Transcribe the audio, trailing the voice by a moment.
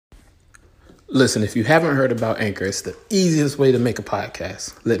Listen, if you haven't heard about Anchor, it's the easiest way to make a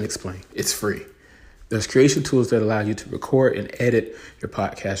podcast. Let me explain. It's free. There's creation tools that allow you to record and edit your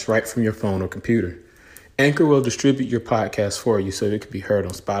podcast right from your phone or computer. Anchor will distribute your podcast for you so it can be heard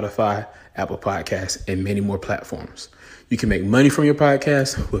on Spotify, Apple Podcasts, and many more platforms. You can make money from your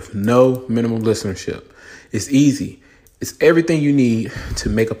podcast with no minimum listenership. It's easy. It's everything you need to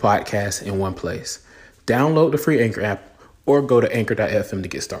make a podcast in one place. Download the free Anchor app or go to anchor.fm to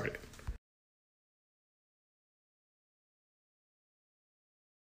get started.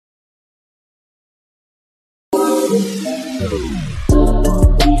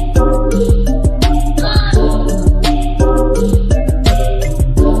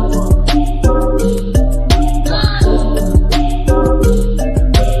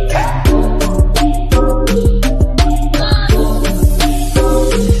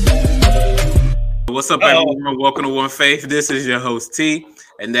 What's up, everyone? Welcome to One Faith. This is your host, T,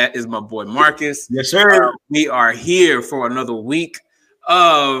 and that is my boy, Marcus. Yes, sir. We are here for another week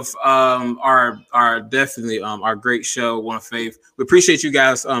of our great show, One Faith. We appreciate you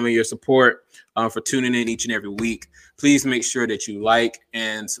guys and your support for tuning in each and every week. Please make sure that you like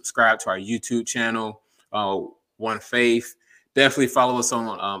and subscribe to our YouTube channel, One Faith. Definitely follow us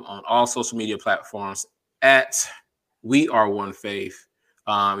on all social media platforms at We Are One Faith.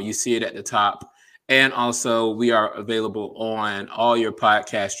 You see it at the top. And also, we are available on all your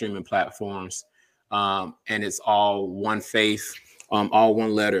podcast streaming platforms. And it's all One Faith, all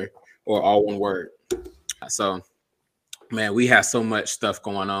one letter, or all one word. So, man, we have so much stuff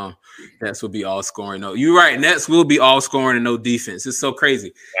going on. Nets will be all scoring. No, you're right. Nets will be all scoring and no defense. It's so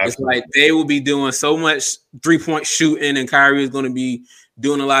crazy. Absolutely. It's like they will be doing so much three-point shooting, and Kyrie is going to be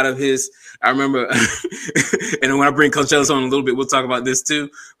doing a lot of his. I remember, and when I bring Coach Ellis on a little bit, we'll talk about this too.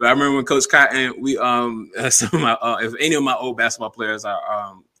 But I remember when Coach Cotton, we some of my if any of my old basketball players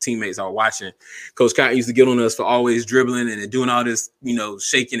are teammates are watching, Coach Cotton used to get on us for always dribbling and doing all this,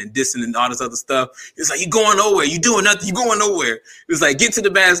 shaking and dissing and all this other stuff. It's like, you going nowhere, you doing nothing, you going nowhere. It's like, get to the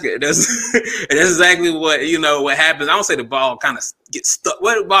basket. That's exactly what what happens. I don't say the ball kind of gets stuck.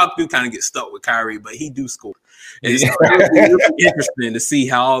 Well, the ball do kind of get stuck with Kyrie, but he do score. And so it's really interesting to see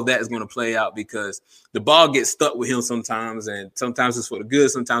how all that is going to play out, because the ball gets stuck with him sometimes, and sometimes it's for the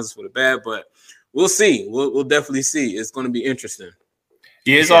good, sometimes it's for the bad. But we'll see. We'll definitely see. It's going to be interesting.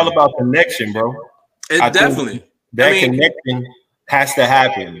 Yeah, it's all about connection, bro. Definitely. Connection has to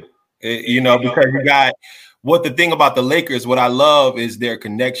happen, because you got the thing about the Lakers, what I love is their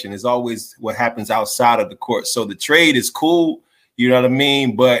connection is always what happens outside of the court. So the trade is cool, you know what I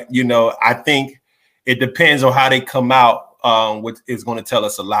mean? But, I think it depends on how they come out, which is going to tell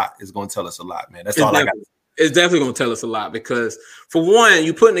us a lot. It's going to tell us a lot, man. That's all I got. It's definitely going to tell us a lot, because, for one,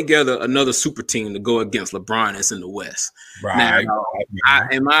 you're putting together another super team to go against LeBron that's in the West. Right. Now,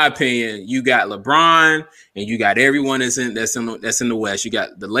 in my opinion, you got LeBron and you got everyone that's in the West. You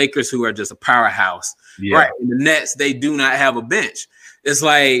got the Lakers, who are just a powerhouse. Yeah. Right. And the Nets, they do not have a bench. It's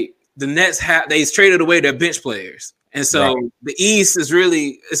like the Nets they traded away their bench players. And so The East is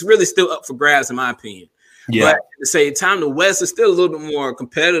really still up for grabs, in my opinion. Yeah. But at the same time, the West is still a little bit more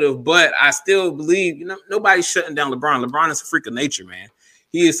competitive, but I still believe, nobody's shutting down LeBron. LeBron is a freak of nature, man.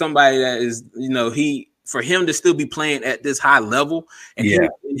 He is somebody that is, for him to still be playing at this high level, and he in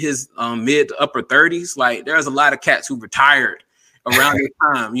his mid to upper 30s, like, there's a lot of cats who retired around this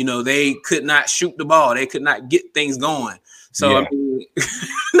time. They could not shoot the ball. They could not get things going. So, I mean,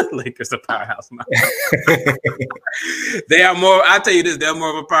 the Lakers are a powerhouse. They are more, I'll tell you this, they're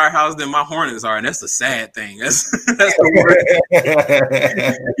more of a powerhouse than my Hornets are, and that's a sad thing. That's the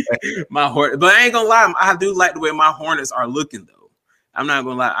my Hornets. But I ain't going to lie, I do like the way my Hornets are looking, though. I'm not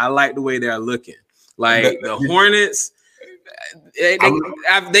going to lie. I like the way they are looking. Like, the Hornets, they're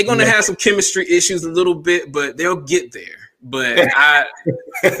going to have some chemistry issues a little bit, but they'll get there. But I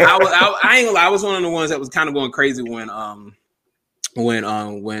ain't gonna lie, I was one of the ones that was kind of going crazy when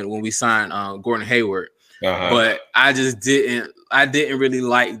we signed Gordon Hayward. But I didn't really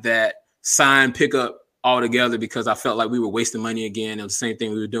like that sign pickup altogether, because I felt like we were wasting money again. It was the same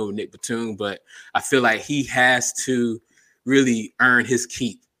thing we were doing with Nick Batum, but I feel like he has to really earn his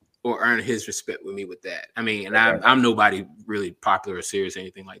keep or earn his respect with me with that. I mean, and I'm nobody really popular or serious or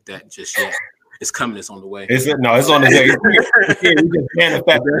anything like that just yet. It's coming. It's on the way. It's on the way.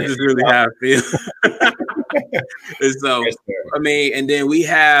 That's really how I feel. And so, I mean, and then we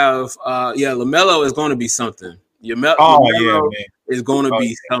have, LaMelo is going to be something. LaMelo is going to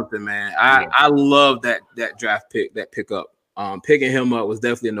be something, man. I love that draft pick, that pickup. Picking him up was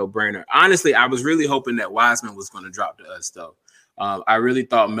definitely a no-brainer. Honestly, I was really hoping that Wiseman was going to drop to us, though. I really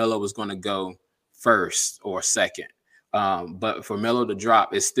thought Melo was going to go first or second. But for Melo to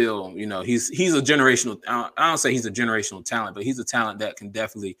drop, it's still, you know, he's a generational. I don't say he's a generational talent, but he's a talent that can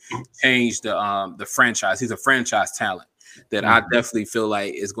definitely change the franchise. He's a franchise talent that I definitely feel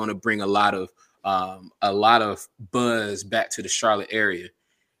like is going to bring a lot of buzz back to the Charlotte area.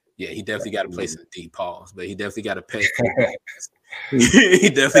 Yeah, he definitely got to play some deep balls, but he definitely got to pay. He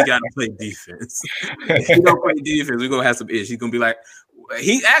definitely got to play defense. If he don't play defense, we're gonna have some issues. He's gonna be like,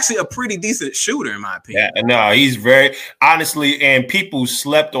 he's actually a pretty decent shooter, in my opinion. Yeah, no, he's very honestly, and people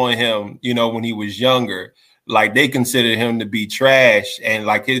slept on him, you know, when he was younger. Like they considered him to be trash, and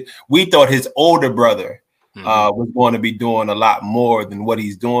like we thought his older brother was going to be doing a lot more than what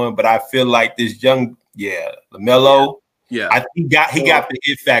he's doing. But I feel like this young, LaMelo. Yeah, I think he got the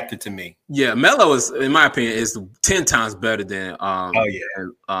it factor to me. Yeah, Melo is, in my opinion, is 10 times better than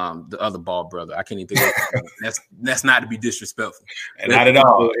the other Ball brother. I can't even think of it. That's not to be disrespectful. Not at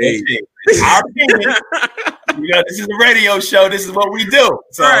all. Our opinion. You know, this is a radio show. This is what we do.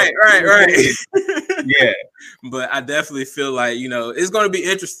 So, right. Yeah. But I definitely feel like, you know, it's going to be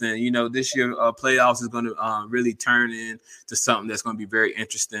interesting. You know, this year playoffs is going to really turn into something that's going to be very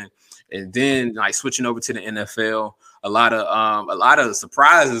interesting. And then, like, switching over to the NFL, a lot of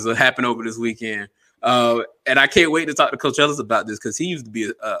surprises will happen over this weekend. And I can't wait to talk to Coach Ellis about this because he used to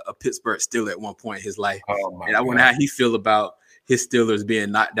be a Pittsburgh Steeler at one point in his life. And I wonder how he feel about his Steelers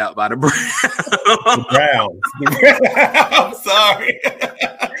being knocked out by the Browns. I'm sorry.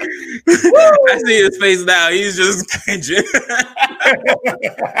 I see his face now. He's just cringing.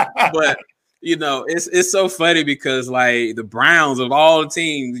 But you know, it's so funny because like the Browns of all the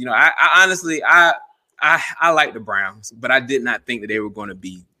teams, you know, I honestly like the Browns, but I did not think that they were going to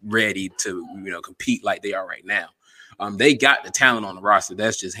be ready to, you know, compete like they are right now. They got the talent on the roster.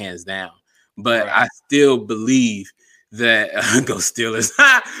 That's just hands down. But I still believe that go Steelers.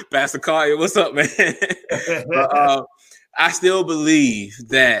 Pastor Collier, what's up, man? But, I still believe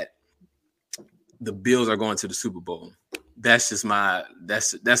that the Bills are going to the Super Bowl. That's just my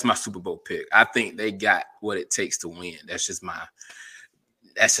Super Bowl pick. I think they got what it takes to win. That's just my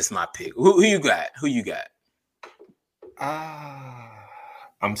pick. Who you got? Who you got?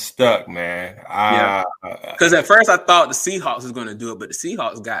 I'm stuck, man. Because at first I thought the Seahawks was going to do it, but the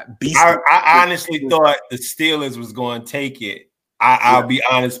Seahawks got beat. I honestly thought the Steelers was going to take it. I'll be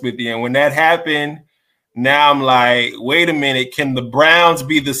honest with you. And when that happened, now I'm like, wait a minute. Can the Browns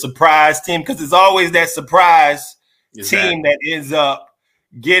be the surprise team? Because it's always that surprise team that ends up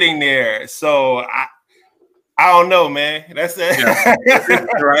getting there. So I don't know, man. That's it.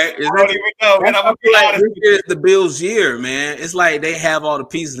 Right? I don't even know, man. I'm gonna be honest. It's the Bills' year, man. It's like they have all the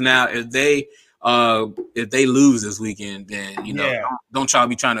pieces now. If they lose this weekend, then you know, don't y'all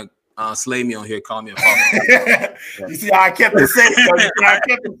be trying to slay me on here, call me a false. You see how I kept it safe.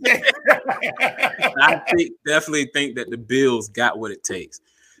 I definitely think that the Bills got what it takes.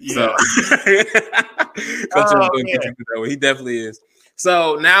 Yeah. So Coach Ellis gonna get you to that way. He definitely is.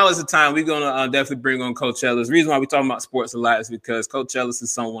 So now is the time we're going to definitely bring on Coach Ellis. The reason why we're talking about sports a lot is because Coach Ellis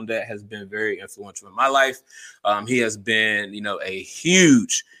is someone that has been very influential in my life. He has been, you know, a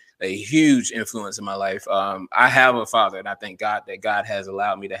huge influence in my life. I have a father, and I thank God that God has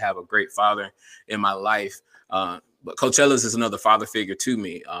allowed me to have a great father in my life. But Coach Ellis is another father figure to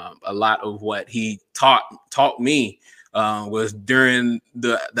me. A lot of what he taught me was during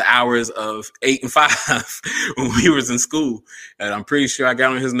the hours of 8 and 5 when we was in school, and I'm pretty sure I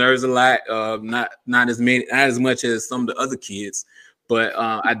got on his nerves a lot. Not as much as some of the other kids, but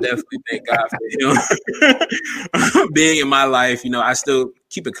I definitely thank God for him being in my life. You know, I still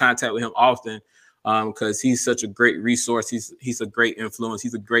keep in contact with him often because he's such a great resource. He's a great influence.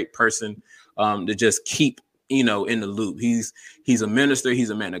 He's a great person to just keep, you know, in the loop. He's a minister. He's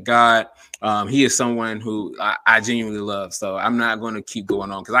a man of God. He is someone who I genuinely love. So I'm not going to keep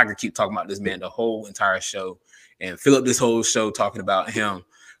going on because I could keep talking about this man the whole entire show and fill up this whole show talking about him.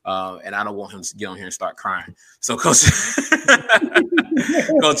 And I don't want him to get on here and start crying. So Coach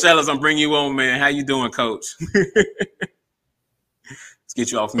Ellis, I'm bringing you on, man. How you doing, Coach? Let's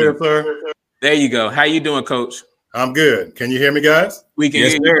get you off mute. There you go. How you doing, Coach? I'm good. Can you hear me, guys? We can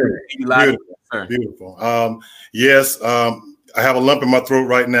hear you loud. Beautiful. Yes. I have a lump in my throat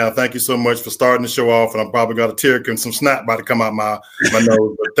right now. Thank you so much for starting the show off. And I'm probably got a tear and some snot about to come out my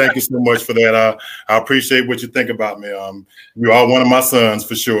nose. But thank you so much for that. I appreciate what you think about me. You are one of my sons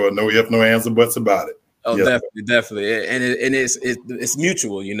for sure. No ifs, no ands, or buts about it. Oh, yes, definitely. And it's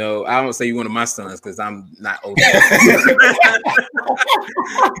mutual, you know. I don't say you're one of my sons because I'm not old.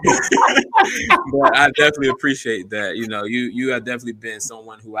 But I definitely appreciate that. You know, you have definitely been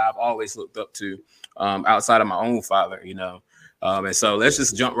someone who I've always looked up to outside of my own father, you know. And so let's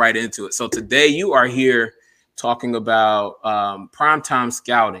just jump right into it. So today you are here talking about primetime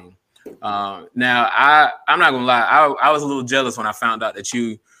scouting. Now, I'm not gonna lie, I was a little jealous when I found out that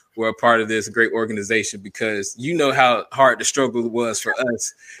you were a part of this great organization, because you know how hard the struggle was for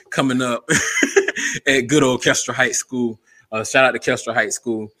us coming up at good old Kestrel High School. Shout out to Kestrel High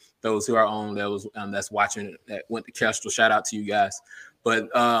School. Those who are on that's watching that went to Kestrel. Shout out to you guys. But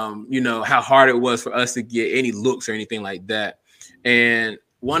you know how hard it was for us to get any looks or anything like that. And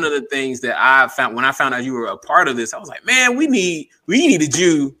one of the things that I found when I found out you were a part of this, I was like, man, we needed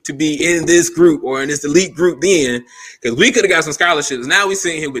you to be in this group or in this elite group then, because we could have got some scholarships. Now we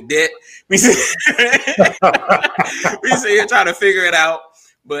sitting here with debt. We sit here trying to figure it out.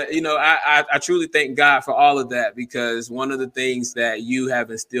 But, you know, I truly thank God for all of that, because one of the things that you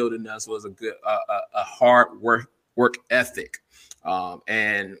have instilled in us was a hard work ethic.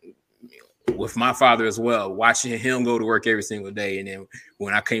 And with my father as well, watching him go to work every single day. And then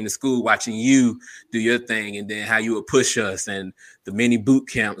when I came to school, watching you do your thing, and then how you would push us and the mini boot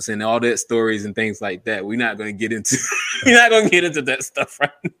camps and all that stories and things like that. We're not going to get into that stuff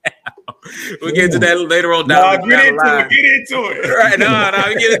right now. We'll get into that later on down the line. Get into it. Right. No,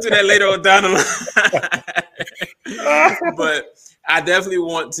 we get into that later on down the line. But I definitely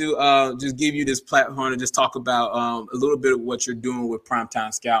want to just give you this platform to just talk about a little bit of what you're doing with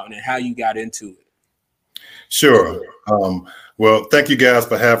Primetime Scouting and how you got into it. Sure. Well, thank you guys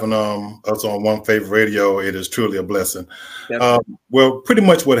for having us on One Favorite Radio. It is truly a blessing. Well, pretty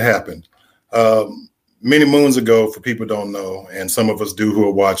much what happened. Many moons ago, for people who don't know, and some of us do who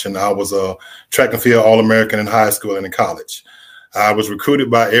are watching, I was a track and field All-American in high school and in college. I was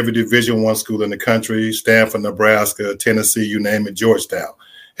recruited by every Division I school in the country: Stanford, Nebraska, Tennessee, you name it, Georgetown.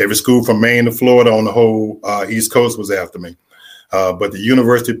 Every school from Maine to Florida on the whole East Coast was after me. But the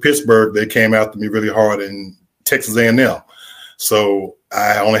University of Pittsburgh, they came after me really hard in Texas A&M. So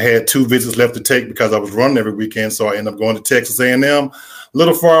I only had 2 visits left to take because I was running every weekend. So I ended up going to Texas A&M, a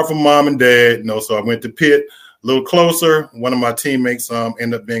little far from mom and dad. You know, so I went to Pitt, a little closer. One of my teammates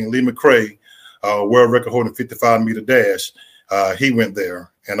ended up being Lee McCray, world record holding 55-meter dash. He went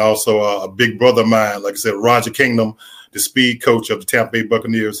there. And also a big brother of mine, like I said, Roger Kingdom, the speed coach of the Tampa Bay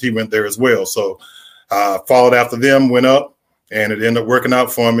Buccaneers, he went there as well. So I followed after them, went up, and it ended up working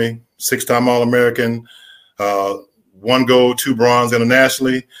out for me. 6-time All-American, 1 gold, 2 bronze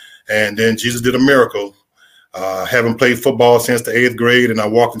internationally. And then Jesus did a miracle. Haven't played football since the 8th grade, and I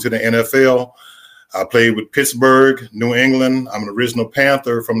walked into the NFL. I played with Pittsburgh, New England. I'm an original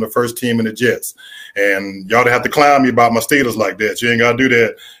Panther from the first team in the Jets. And y'all don't have to clown me about my Steelers like that. You ain't got to do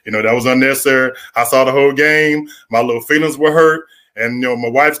that. You know, that was unnecessary. I saw the whole game. My little feelings were hurt. And, you know, my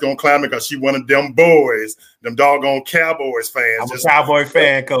wife's going to clown me because she one of them boys, them doggone Cowboys fans. I'm a Cowboy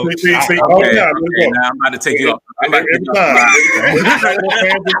fan, coach. Okay, now I'm about to take you off. Every time.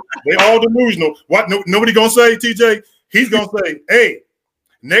 They all delusional. What? Nobody going to say, TJ? He's going to say, hey,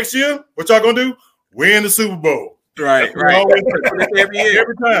 next year, what y'all going to do? Win the Super Bowl. Right. Every year.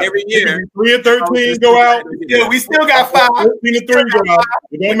 Every year. 3-13 go out. Yeah, we still got 5. 13-3 go out.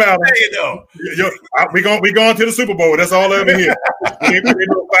 It don't matter. We going to the Super Bowl. That's all over here. They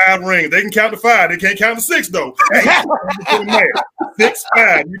do 5 rings. They can count to 5. They can't count to 6 though. 6,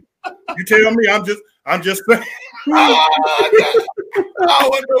 5. You tell me. I'm just saying. I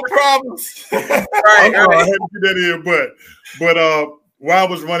want no problems. I had to get that in, but while I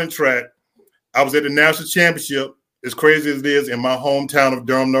was running track, I was at the national championship, as crazy as it is, in my hometown of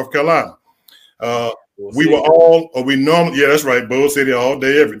Durham, North Carolina. We normally, yeah, that's right, Bull City all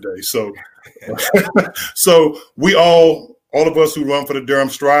day, every day. So, so we all of us who run for the Durham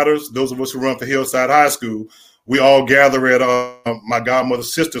Striders, those of us who run for Hillside High School, we all gather at my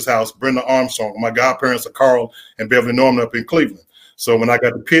godmother's sister's house, Brenda Armstrong. My godparents are Carl and Beverly Norman up in Cleveland. So when I got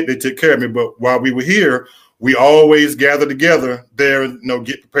to Pitt, they took care of me. But while we were here, we always gather together there, you know,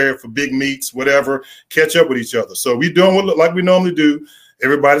 get prepared for big meets, whatever, catch up with each other. So we doing like we normally do.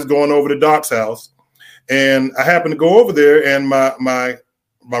 Everybody's going over to Doc's house. And I happened to go over there, and my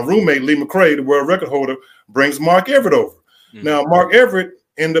roommate, Lee McCray, the world record holder, brings Mark Everett over. Mm-hmm. Now, Mark Everett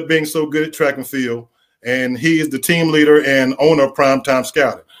ended up being so good at track and field, and he is the team leader and owner of Primetime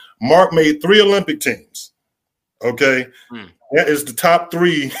Scouting. Mark made 3 Olympic teams, okay? That is the top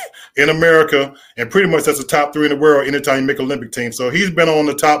 3 in America, and pretty much that's the top 3 in the world anytime you make an Olympic team. So he's been on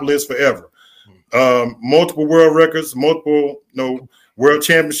the top list forever. Multiple world records, multiple world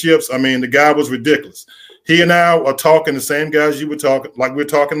championships. I mean, the guy was ridiculous. He and I are talking the same guys you were talking, like we're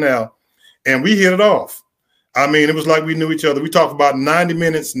talking now, and we hit it off. I mean, it was like we knew each other. We talked about 90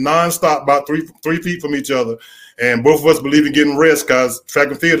 minutes nonstop, about 3 feet from each other. And both of us believe in getting rest because track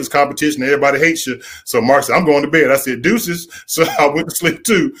and field is competition. Everybody hates you. So Mark said, I'm going to bed. I said, deuces. So I went to sleep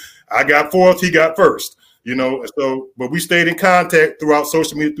too. I got 4th. He got 1st. you know. So, but we stayed in contact throughout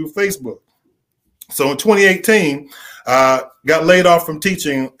social media through Facebook. So in 2018, got laid off from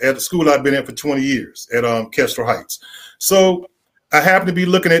teaching at the school I've been at for 20 years at Kestrel Heights. So I happen to be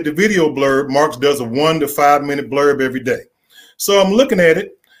looking at the video blurb. Marks does a 1 to 5 minute blurb every day. So I'm looking at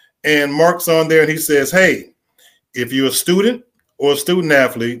it, and Mark's on there, and he says, hey, if you're a student or a student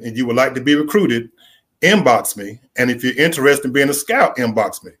athlete and you would like to be recruited, inbox me. And if you're interested in being a scout,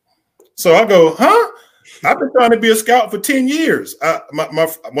 inbox me. So I go, huh? I've been trying to be a scout for 10 years.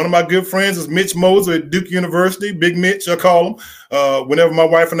 One of my good friends is Mitch Moser at Duke University, Big Mitch, I call him. Whenever my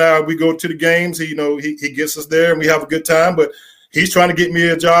wife and I, we go to the games, he gets us there and we have a good time, but he's trying to get me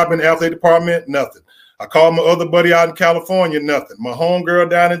a job in the athletic department, nothing. I call my other buddy out in California, nothing. My homegirl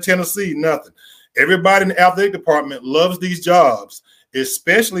down in Tennessee, nothing. Everybody in the athletic department loves these jobs,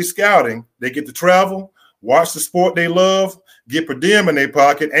 especially scouting. They get to travel, watch the sport they love, get per diem in their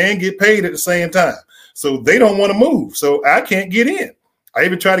pocket, and get paid at the same time. So they don't want to move. So I can't get in. I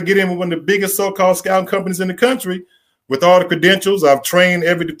even try to get in with one of the biggest so-called scouting companies in the country with all the credentials. I've trained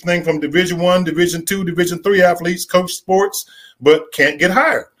everything from Division I, Division II, Division III athletes, coach sports, but can't get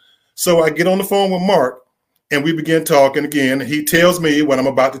hired. So I get on the phone with Mark, and we begin talking again. He tells me what I'm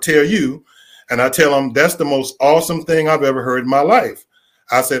about to tell you, and I tell him that's the most awesome thing I've ever heard in my life.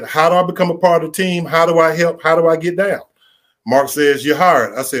 I said, how do I become a part of the team? How do I help? How do I get down? Mark says, you're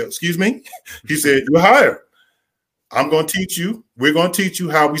hired. I said, excuse me? He said, you're hired. I'm going to teach you. We're going to teach you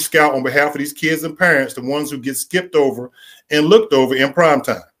how we scout on behalf of these kids and parents, the ones who get skipped over and looked over in prime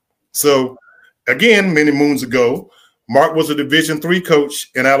time. So, again, many moons ago, Mark was a Division III coach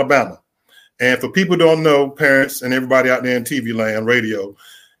in Alabama. And for people who don't know, parents and everybody out there in TV land, radio,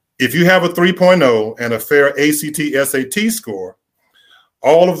 if you have a 3.0 and a fair ACT, SAT score,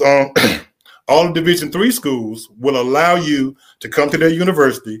 all of Division III schools will allow you to come to their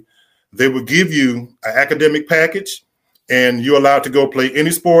university. They will give you an academic package, and you're allowed to go play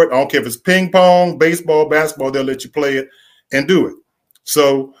any sport. I don't care if it's ping pong, baseball, basketball, they'll let you play it and do it.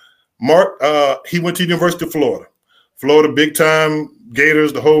 So Mark, he went to University of Florida. Florida, big time,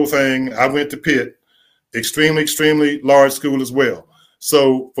 Gators, the whole thing. I went to Pitt, extremely, extremely large school as well.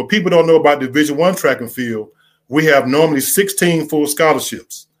 So for people who don't know about Division I track and field, we have normally 16 full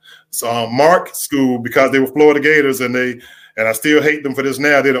scholarships. So Mark school, because they were Florida Gators, and I still hate them for this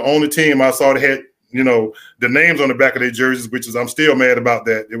now. They're the only team I saw that had, you know, the names on the back of their jerseys, which is, I'm still mad about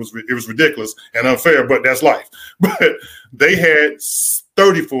that. It was ridiculous and unfair, but that's life. But they had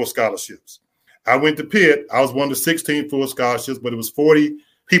 30 full scholarships. I went to Pitt. I was one of the 16 full scholarships, but it was 40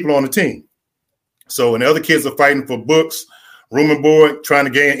 people on the team. So, and the other kids are fighting for books, room and board, trying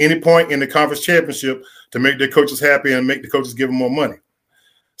to gain any point in the conference championship to make their coaches happy and make the coaches give them more money.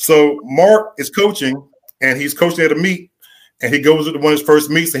 So Mark is coaching, and he's coaching at a meet, and he goes to one of his first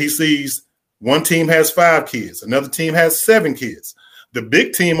meets, and he sees one team has 5 kids, another team has 7 kids. The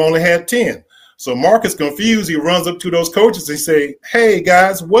big team only had 10. So Mark is confused. He runs up to those coaches and say, hey,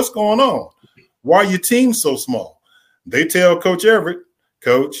 guys, what's going on? Why are your team so small? They tell Coach Everett,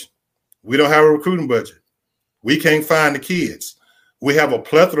 Coach, we don't have a recruiting budget. We can't find the kids. We have a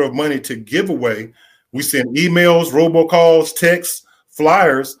plethora of money to give away. We send emails, robocalls, texts,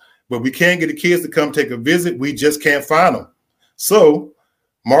 flyers, but we can't get the kids to come take a visit. We just can't find them. So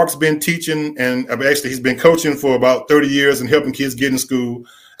Mark's been teaching, and actually he's been coaching for about 30 years and helping kids get in school.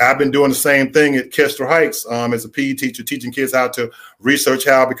 I've been doing the same thing at Kestrel Heights as a PE teacher, teaching kids how to research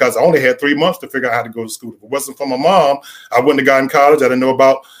how, because I only had 3 months to figure out how to go to school. If it wasn't for my mom, I wouldn't have gotten college. I didn't know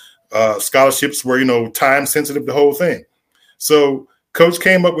about scholarships were, time sensitive, the whole thing. So Coach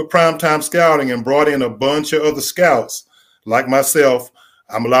came up with primetime scouting and brought in a bunch of other scouts like myself.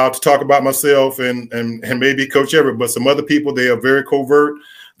 I'm allowed to talk about myself and maybe Coach Everett, but some other people, they are very covert.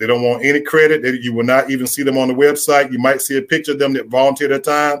 They don't want any credit. You will not even see them on the website. You might see a picture of them that volunteer their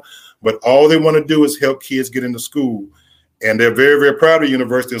time, but all they want to do is help kids get into school. And they're very, very proud of the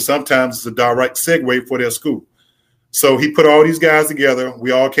university, and sometimes it's a direct segue for their school. So he put all these guys together.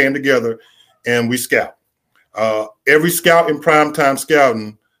 We all came together, and we scout. Every scout in primetime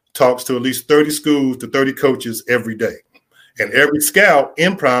scouting talks to at least 30 schools to 30 coaches every day. And every scout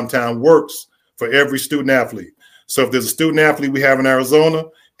in primetime works for every student athlete. So if there's a student athlete we have in Arizona,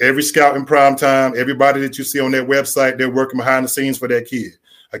 every scout in primetime, everybody that you see on that website, they're working behind the scenes for that kid.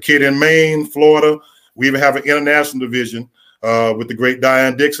 A kid in Maine, Florida, we even have an international division with the great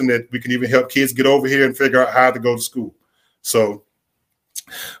Diane Dixon that we can even help kids get over here and figure out how to go to school. So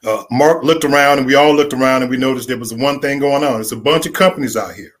Mark looked around, and we all looked around, and we noticed there was one thing going on. There's a bunch of companies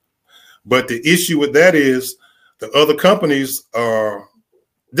out here. But the issue with that is the other companies are,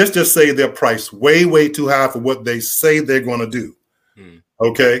 let's just say they're priced way, way too high for what they say they're going to do.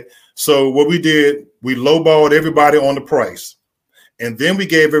 Okay. So what we did, we lowballed everybody on the price. And then we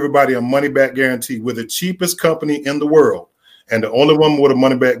gave everybody a money back guarantee. We're the cheapest company in the world and the only one with a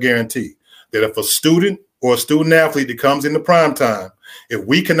money back guarantee. That if a student or a student athlete that comes into prime time, if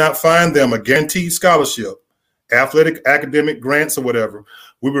we cannot find them a guaranteed scholarship, athletic, academic grants or whatever,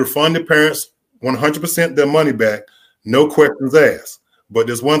 we refund the parents 100% their money back, no questions asked. But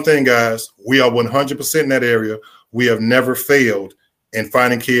there's one thing, guys, we are 100% in that area. We have never failed in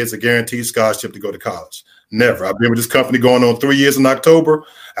finding kids a guaranteed scholarship to go to college. Never. I've been with this company going on 3 years in October.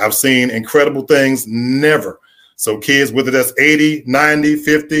 I've seen incredible things. Never. So kids, whether that's 80, 90,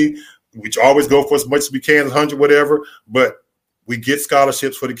 50, we always go for as much as we can, 100, whatever. But we get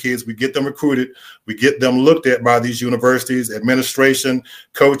scholarships for the kids. We get them recruited. We get them looked at by these universities, administration,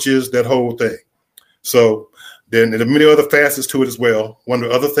 coaches, that whole thing. So then there are many other facets to it as well. One of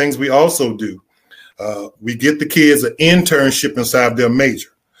the other things we also do, we get the kids an internship inside their major.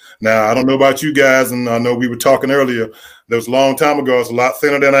 Now, I don't know about you guys, and I know we were talking earlier. That was a long time ago. I was a lot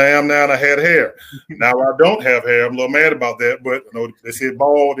thinner than I am now, and I had hair. Now I don't have hair. I'm a little mad about that, but you know, they said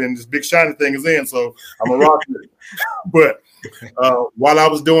bald, and this big shiny thing is in, so I'm a rock with it. But while I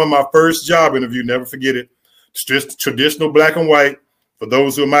was doing my first job interview, never forget it, it's just traditional black and white. For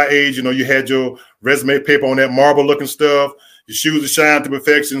those who are my age, you know, you had your resume paper on that marble-looking stuff. Your shoes are shining to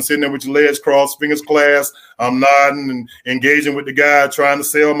perfection, sitting there with your legs crossed, fingers clasped. I'm nodding and engaging with the guy, trying to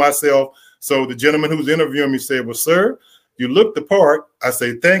sell myself. So the gentleman who was interviewing me said, well, sir, you look the part. I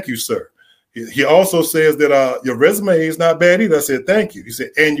say, thank you, sir. He also says that your resume is not bad either. I said, thank you. He said,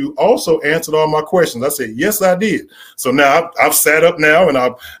 and you also answered all my questions. I said, yes, I did. So now I've sat up now and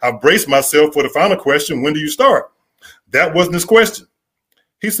I've braced myself for the final question. When do you start? That wasn't his question.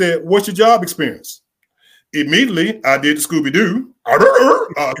 He said, what's your job experience? Immediately, I did the Scooby-Doo.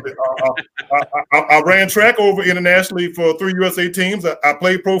 I ran track over internationally for 3 USA teams. I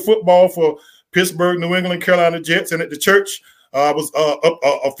played pro football for Pittsburgh, New England, Carolina Jets. And at the church, I was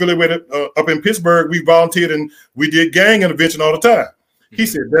affiliated up in Pittsburgh. We volunteered and we did gang intervention all the time. He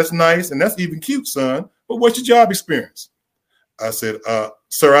said, that's nice and that's even cute, son. But what's your job experience? I said,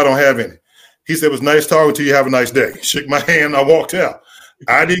 sir, I don't have any. He said, it was nice talking to you. Have a nice day. Shook my hand. I walked out.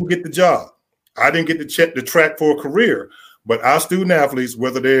 I didn't get the job. I didn't get to check the track for a career, but our student athletes,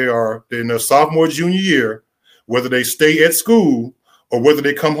 whether they're in their sophomore, junior year, whether they stay at school or whether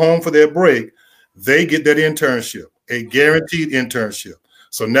they come home for their break, they get that internship, a guaranteed internship.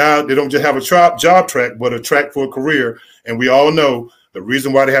 So now they don't just have a job track, but a track for a career. And we all know the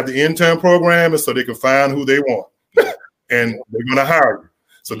reason why they have the intern program is so they can find who they want and they're going to hire you.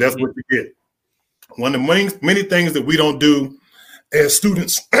 So that's what you get. One of the many things that we don't do as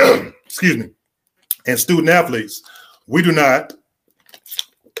students, excuse me, and student athletes, we do not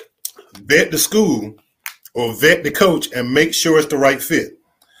vet the school or vet the coach and make sure it's the right fit.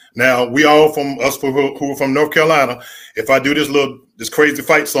 Now, we all who are from North Carolina, if I do this crazy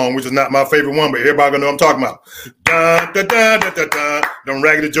fight song, which is not my favorite one, but everybody gonna know what I'm talking about. Dun, dun, dun, dun, dun, dun. Them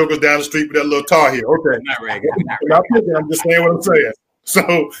raggedy jokers down the street with that little Tar Heel. Okay. Not raggedy. I'm just saying what I'm saying.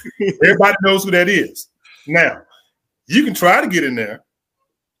 So everybody knows who that is. Now, you can try to get in there.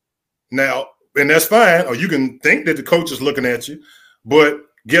 Now, and that's fine. Or you can think that the coach is looking at you, but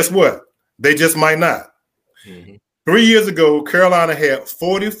guess what? They just might not. Mm-hmm. 3 years ago, Carolina had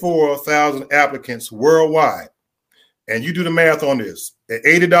 44,000 applicants worldwide. And you do the math on this. At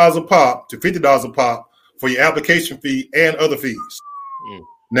 $80 a pop to $50 a pop for your application fee and other fees. Mm.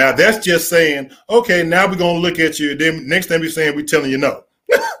 Now, that's just saying, okay, now we're going to look at you. Then next time we're saying we're telling you no.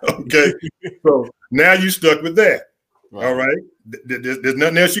 Okay. So now you stuck with that. Right. All right. There's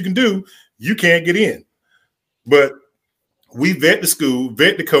nothing else you can do. You can't get in. But we vet the school,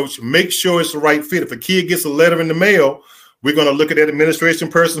 vet the coach, make sure it's the right fit. If a kid gets a letter in the mail, we're going to look at that administration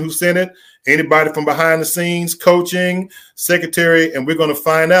person who sent it, anybody from behind the scenes, coaching, secretary, and we're going to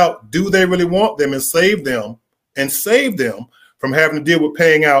find out, do they really want them and save them from having to deal with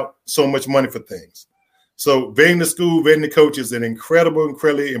paying out so much money for things. So vetting the school, vetting the coach is an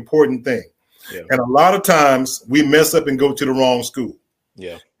incredibly important thing. Yeah. And a lot of times we mess up and go to the wrong school.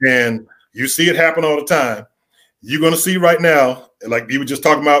 Yeah. And you see it happen all the time. You're going to see right now, like you were just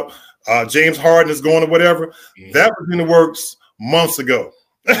talking about, James Harden is going or whatever. Mm-hmm. That was in the works months ago.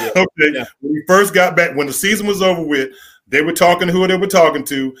 Yeah. Okay. Yeah. When we first got back, when the season was over with, they were talking to who they were talking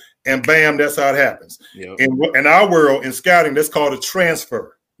to, and bam, that's how it happens. Yep. In our world, in scouting, that's called a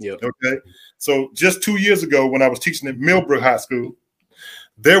transfer. Yep. Okay. So just 2 years ago, when I was teaching at Millbrook High School,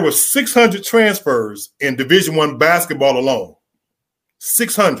 there were 600 transfers in Division I basketball alone.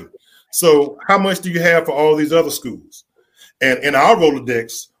 600. So how much do you have for all these other schools? And in our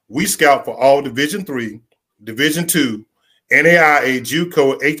Rolodex, we scout for all Division III, Division II, NAIA,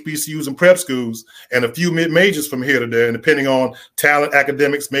 JUCO, HBCUs, and prep schools, and a few mid-majors from here to there. And depending on talent,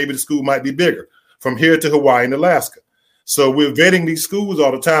 academics, maybe the school might be bigger, from here to Hawaii and Alaska. So we're vetting these schools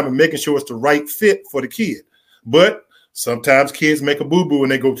all the time and making sure it's the right fit for the kid. But sometimes kids make a boo-boo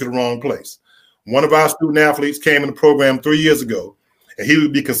and they go to the wrong place. One of our student athletes came in the program 3 years ago, and he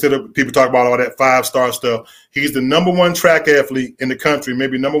would be considered, people talk about all that 5-star stuff. He's the #1 track athlete in the country,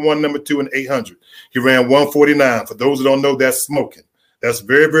 maybe #1, #2 in 800. He ran 149. For those who don't know, that's smoking. That's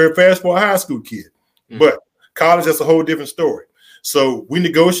very, very fast for a high school kid. But college, that's a whole different story. So we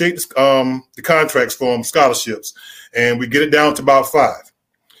negotiate the contracts for them, scholarships, and we get it down to about 5.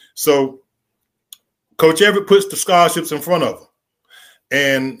 So Coach Everett puts the scholarships in front of him.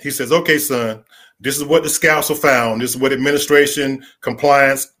 And he says, okay, son, this is what the scouts have found. This is what administration,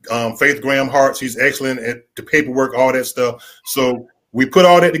 compliance, Faith Graham Hartz, he's excellent at the paperwork, all that stuff. So we put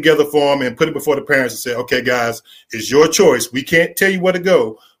all that together for him and put it before the parents and say, okay, guys, it's your choice. We can't tell you where to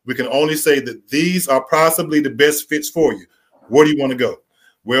go. We can only say that these are possibly the best fits for you. Where do you want to go?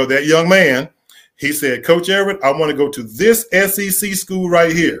 Well, that young man, he said, Coach Everett, I want to go to this SEC school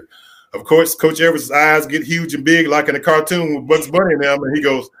right here. Of course, Coach Everett's eyes get huge and big like in a cartoon with Bugs Bunny and them. And he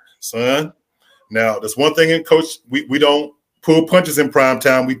goes, son, now, there's one thing in coach, we don't pull punches in prime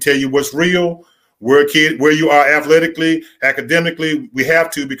time. We tell you what's real, where you are athletically, academically. We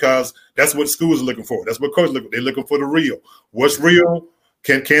have to, because that's what schools are looking for. That's what coaches they're looking for, the real. What's real?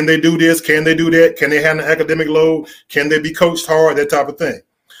 Can they do this? Can they do that? Can they handle an academic load? Can they be coached hard? That type of thing.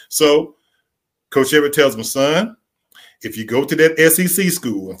 So Coach Everett tells me, son, if you go to that SEC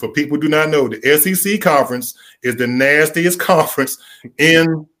school, and for people who do not know, the SEC conference is the nastiest conference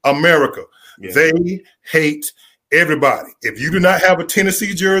in America. Yeah. They hate everybody. If you do not have a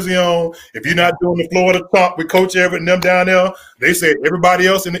Tennessee jersey on, if you're not doing the Florida talk with Coach Everett and them down there, they say everybody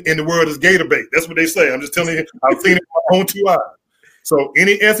else in the world is Gator bait. That's what they say. I'm just telling you, I've seen it with my own 2 eyes. So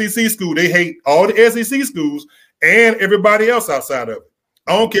any SEC school, they hate all the SEC schools and everybody else outside of it.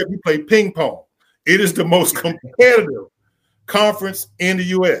 I don't care if you play ping pong. It is the most competitive conference in the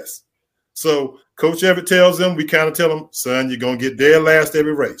U.S. So Coach Everett tells them, we kind of tell them, son, you're going to get dead last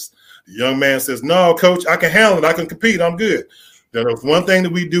every race. The young man says, no, coach, I can handle it. I can compete. I'm good. Now, there's one thing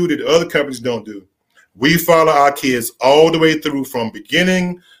that we do that other companies don't do. We follow our kids all the way through from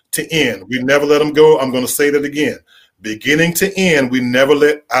beginning to end. We never let them go. I'm going to say that again. Beginning to end, we never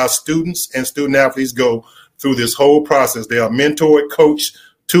let our students and student athletes go through this whole process. They are mentored, coached,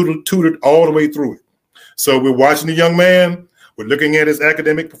 tutored all the way through it. So we're watching the young man. We're looking at his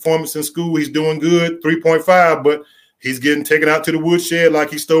academic performance in school. He's doing good, 3.5, but he's getting taken out to the woodshed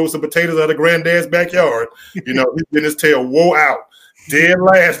like he stole some potatoes out of granddad's backyard. You know, he's getting his tail wore out, dead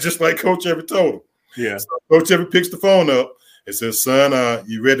last, just like Coach Everett told him. Yeah. So Coach Everett picks the phone up and says, son,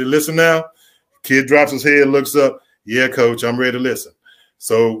 you ready to listen now? Kid drops his head, looks up. Yeah, coach, I'm ready to listen.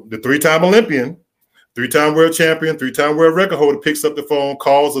 So the 3-time Olympian, 3-time world champion, 3-time world record holder picks up the phone,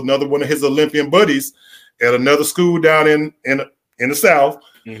 calls another one of his Olympian buddies at another school down in the South,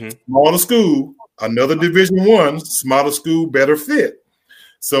 smaller school, another Division I, smaller school, better fit.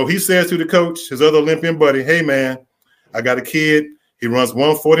 So he says to the coach, his other Olympian buddy, hey, man, I got a kid. He runs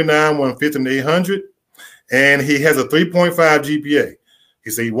 149, 150, and 800, and he has a 3.5 GPA. He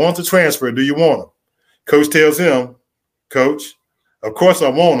said he wants to transfer. Do you want him? Coach tells him, coach, of course I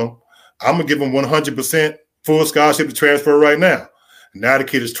want him. I'm going to give him 100% full scholarship to transfer right now. Now the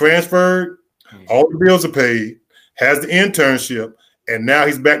kid is transferred. All the bills are paid, has the internship, and now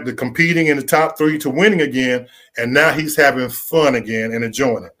he's back to competing in the top 3 to winning again, and now he's having fun again and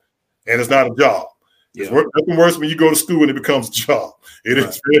enjoying it. And it's not a job. Yeah. It's nothing worse when you go to school and it becomes a job. It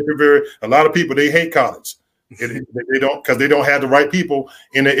is very, very – a lot of people, they hate college. They don't, because they don't have the right people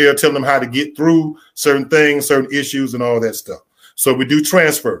in their ear telling them how to get through certain things, certain issues, and all that stuff. So we do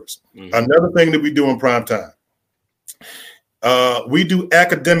transfers. Another thing that we do in prime time, we do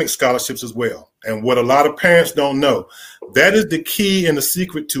academic scholarships as well. And what a lot of parents don't know, that is the key and the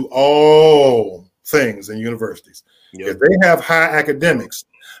secret to all things in universities. Yep. If they have high academics,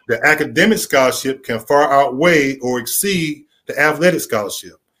 the academic scholarship can far outweigh or exceed the athletic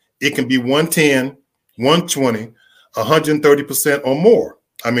scholarship. It can be 110, 120, 130% or more.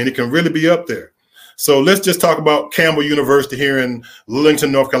 I mean, it can really be up there. So let's just talk about Campbell University here in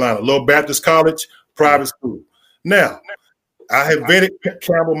Lillington, North Carolina, Little Baptist College, private school. Now, I have vetted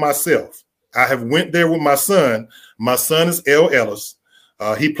Campbell myself. I have went there with my son. My son is L. Ellis.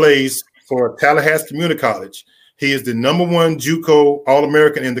 He plays for Tallahassee Community College. He is the #1 JUCO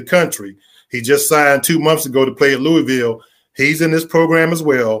All-American in the country. He just signed 2 months ago to play at Louisville. He's in this program as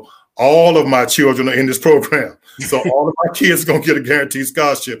well. all of my children are in this program. So all of my kids are going to get a guaranteed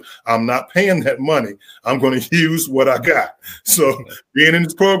scholarship. I'm not paying that money. I'm going to use what I got. So being in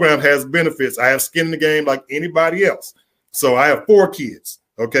this program has benefits. I have skin in the game like anybody else. So I have 4 kids,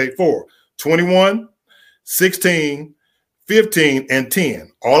 okay, 4, 21, 16, 15, and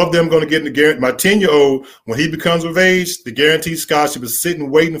 10. All of them going to get in the guarantee. My 10-year-old, when he becomes of age, the guaranteed scholarship is sitting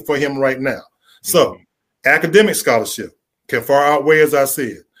waiting for him right now. So academic scholarship can far outweigh, as I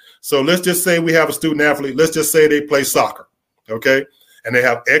said. So let's just say we have a student athlete. Let's just say they play soccer, okay? And they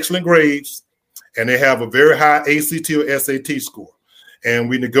have excellent grades, and they have a very high ACT or SAT score. And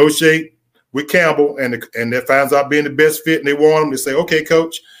we negotiate with Campbell, and that finds out being the best fit, and they want them to say, okay,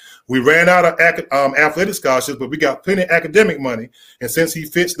 coach, we ran out of athletic scholarships, but we got plenty of academic money. And since he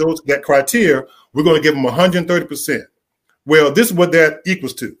fits that criteria, we're going to give him 130%. Well, this is what that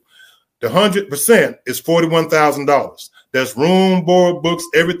equals to. The 100% is $41,000. That's room, board, books,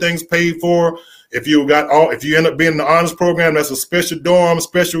 everything's paid for. If you end up being in the honors program, that's a special dorm,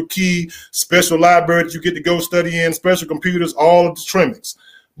 special key, special library that you get to go study in, special computers, all of the trimmings.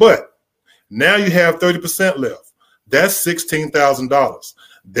 But now you have 30% left. That's $16,000.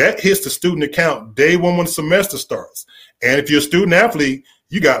 That hits the student account day one when the semester starts. And if you're a student athlete,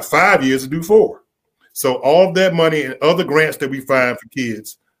 you got 5 years to do 4. So all of that money and other grants that we find for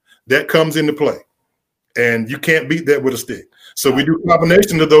kids, that comes into play. And you can't beat that with a stick. So we do a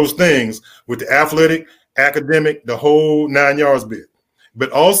combination of those things with the athletic, academic, the whole 9 yards bit.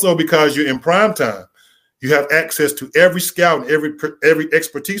 But also because you're in prime time, you have access to every scout and every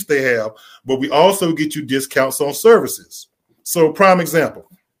expertise they have, but we also get you discounts on services. So prime example,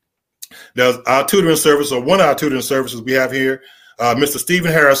 there's our tutoring service, or one of our tutoring services we have here, Mr.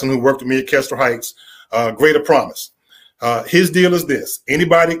 Stephen Harrison, who worked with me at Kestrel Heights, Greater Promise. His deal is this.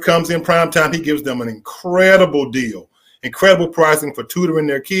 Anybody that comes in prime time, he gives them an incredible deal, incredible pricing for tutoring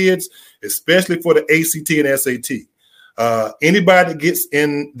their kids, especially for the ACT and SAT. Anybody that gets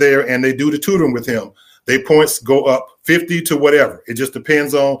in there and they do the tutoring with him, their points go up 50 to whatever. It just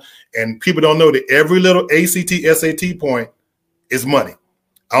depends on, and people don't know that every little ACT, SAT point is money.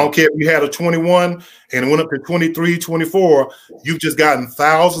 I don't care if you had a 21 and it went up to 23, 24, you've just gotten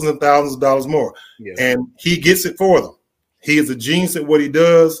thousands and thousands of dollars more. Yeah. And he gets it for them. He is a genius at what he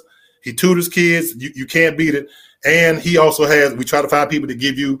does. He tutors kids. You can't beat it. And he also we try to find people to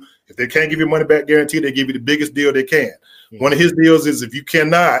give you, if they can't give you money back guarantee, they give you the biggest deal they can. Yeah. One of his deals is if you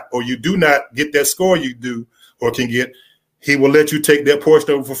cannot, or you do not get that score you do or can get, he will let you take that portion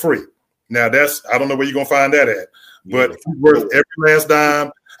over for free. Now I don't know where you're going to find that at, but it's worth every last dime.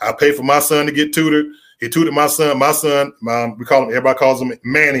 I pay for my son to get tutored. He tutored my son. My son, everybody calls him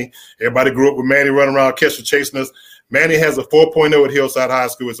Manny. Everybody grew up with Manny running around Kestrel chasing us. Manny has a 4.0 at Hillside High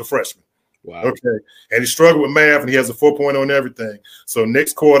School as a freshman. Wow. Okay. And he struggled with math, and he has a 4.0 and everything. So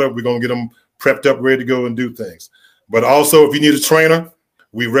next quarter, we're going to get him prepped up, ready to go and do things. But also, if you need a trainer,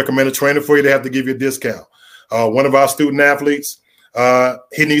 we recommend a trainer for you. They have to give you a discount. One of our student athletes,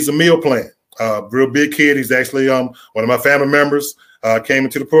 he needs a meal plan. Real big kid. He's actually one of my family members came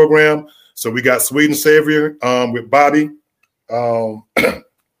into the program. So we got Sweet and Savory with Bobby. I've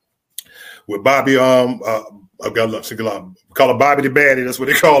got we call her Bobby the Baddie. That's what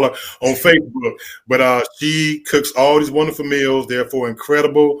they call her on Facebook. But she cooks all these wonderful meals. Therefore,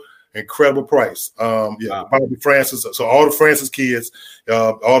 incredible price. Wow. Bobby Francis. So all the Francis kids,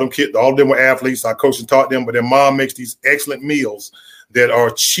 all of them were athletes. I coached and taught them. But their mom makes these excellent meals that are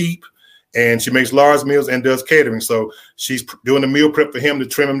cheap, and she makes large meals and does catering. So she's doing the meal prep for him to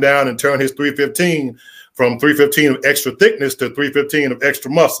trim him down and turn his 315 from 315 of extra thickness to 315 of extra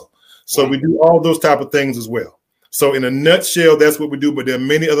muscle. So we do all those type of things as well. So in a nutshell, that's what we do. But there are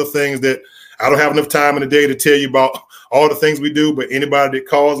many other things that I don't have enough time in the day to tell you about all the things we do. But anybody that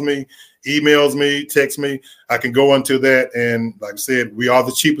calls me, emails me, texts me, I can go into that. And like I said, we are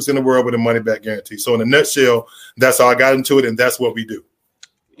the cheapest in the world with a money back guarantee. So in a nutshell, that's how I got into it. And that's what we do.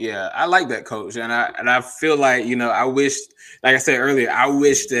 Yeah, I like that, Coach. And I feel like, I wish, like I said earlier, I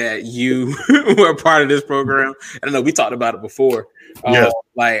wish that you were a part of this program. I know we talked about it before. Yes.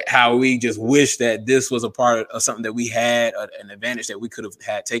 Like how we just wish that this was a part of something that we had, an advantage that we could have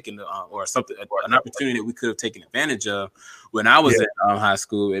had taken, or something, an opportunity that we could have taken advantage of when I was at high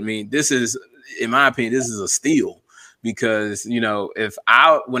school. I mean, this is, in my opinion, this is a steal. Because,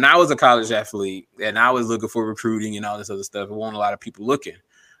 when I was a college athlete and I was looking for recruiting and all this other stuff, there weren't a lot of people looking.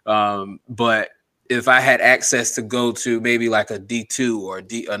 But if I had access to go to maybe like a D2 or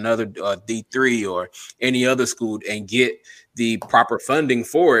another D3 or any other school and get the proper funding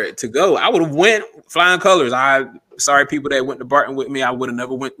for it to go, I would have went flying colors. Sorry, people that went to Barton with me, I would have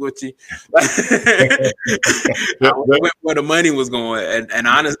never went with you. I went where the money was going, and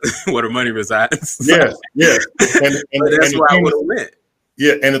honestly, where the money resides. Yes. And that's where I would have went.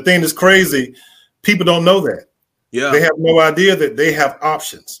 Yeah, and the thing that's crazy, people don't know that. Yeah, they have no idea that they have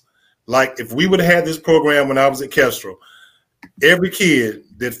options. Like if we would have had this program when I was at Kestrel, every kid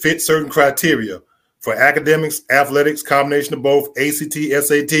that fit certain criteria for academics, athletics, combination of both, ACT,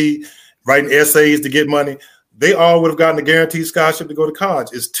 SAT, writing essays to get money, they all would have gotten a guaranteed scholarship to go to college.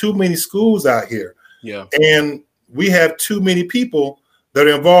 It's too many schools out here. Yeah. And we have too many people that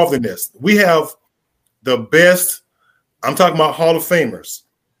are involved in this. We have the best, I'm talking about Hall of Famers,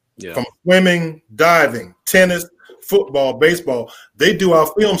 from swimming, diving, tennis, football, baseball. They do our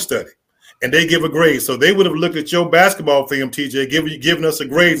film study and they give a grade. So they would have looked at your basketball film, TJ, giving us a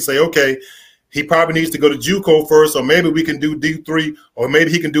grade and say, okay, he probably needs to go to JUCO first, or maybe we can do D3, or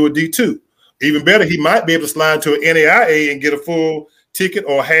maybe he can do a D2. Even better, he might be able to slide into an NAIA and get a full ticket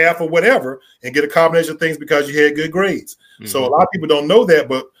or half or whatever and get a combination of things because you had good grades. Mm-hmm. So a lot of people don't know that,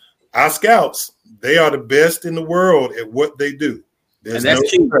 but our scouts, they are the best in the world at what they do. And that's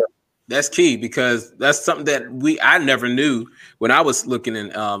key. That's key because that's something that I never knew when I was looking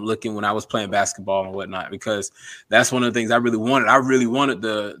when I was playing basketball and whatnot, because that's one of the things I really wanted. I really wanted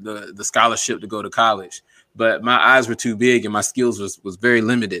the scholarship to go to college, but my eyes were too big and my skills was very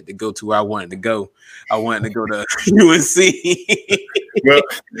limited to go to where I wanted to go. I wanted to go to UNC.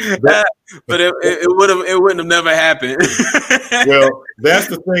 But it wouldn't have never happened. Well, that's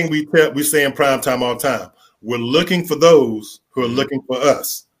the thing we say in prime time all the time. We're looking for those who are looking for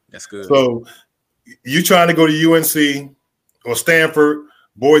us. That's good. So you trying to go to UNC or Stanford,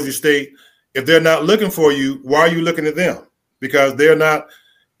 Boise State, if they're not looking for you, why are you looking at them? Because they're not,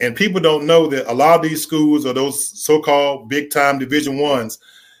 and people don't know that a lot of these schools or those so-called big-time Division I's,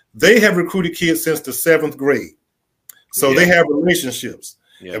 they have recruited kids since the 7th grade. So they have relationships.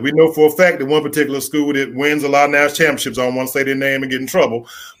 Yeah. And we know for a fact that one particular school that wins a lot of national championships, I don't want to say their name and get in trouble,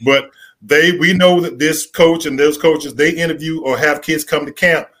 but we know that this coach and those coaches, they interview or have kids come to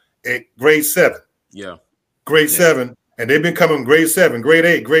camp at grade 7. Yeah. Grade 7. And they've been coming grade 7, grade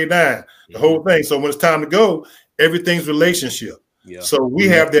 8, grade 9, the whole thing. So when it's time to go, everything's relationship. Yeah. So we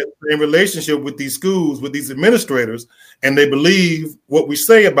have that same relationship with these schools, with these administrators, and they believe what we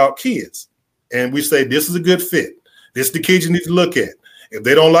say about kids. And we say, this is a good fit. This is the kid you need to look at. If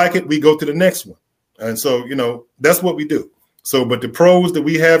they don't like it, we go to the next one. And so, that's what we do. So, but the pros that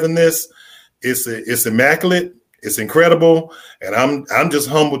we have in this, it's immaculate. It's incredible, and I'm just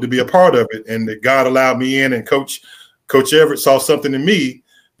humbled to be a part of it, and that God allowed me in. And Coach Everett saw something in me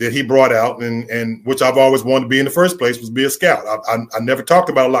that he brought out, and which I've always wanted to be in the first place, was be a scout. I never talked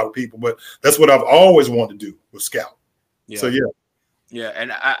about a lot with people, but that's what I've always wanted to do, was scout. Yeah. So yeah,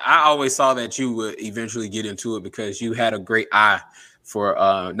 and I always saw that you would eventually get into it because you had a great eye for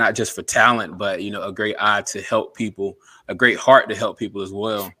not just for talent, but a great eye to help people, a great heart to help people as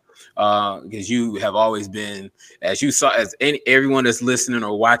well. Because you have always been, as you saw, everyone that's listening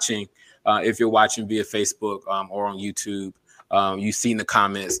or watching, if you're watching via Facebook or on YouTube, you've seen the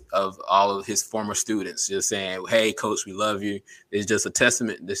comments of all of his former students just saying, "Hey, coach, we love you." It's just a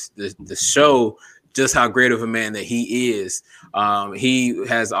testament to show just how great of a man that he is. He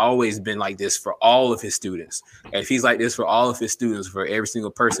has always been like this for all of his students. If he's like this for all of his students, for every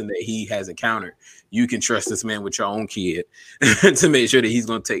single person that he has encountered, you can trust this man with your own kid to make sure that he's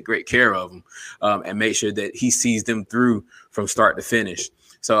going to take great care of them and make sure that he sees them through from start to finish.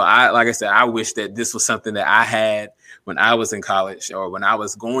 So like I said, I wish that this was something that I had when I was in college or when I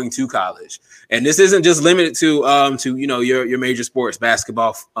was going to college. And this isn't just limited to your major sports,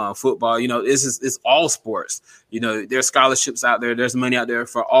 basketball, football. It's all sports. There's scholarships out there. There's money out there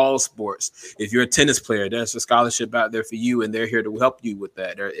for all sports. If you're a tennis player, there's a scholarship out there for you, and they're here to help you with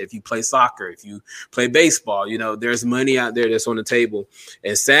that. Or if you play soccer, if you play baseball, there's money out there that's on the table.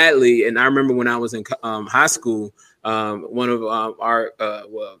 And sadly, and I remember when I was in high school, one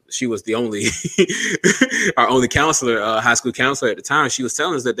of she was the only our only counselor, high school counselor at the time. She was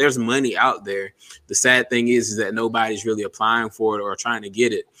telling us that there's money out there. The sad thing is that nobody's really applying for it or trying to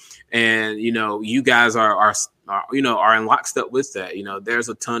get it. And you guys are in lockstep with that. There's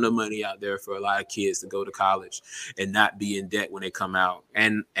a ton of money out there for a lot of kids to go to college and not be in debt when they come out.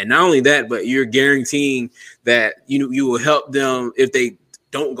 And not only that, but you're guaranteeing that you will help them if they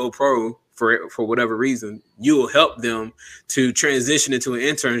don't go pro. For whatever reason, you will help them to transition into an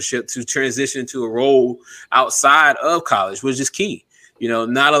internship, to transition into a role outside of college, which is key. You know,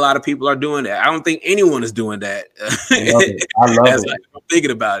 not a lot of people are doing that. I don't think anyone is doing that. I love it. Like, I'm thinking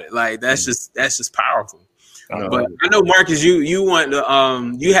about it. Like that's just powerful. But I know, Marcus, you want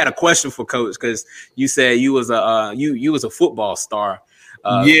to, you had a question for Coach because you said you was a football star.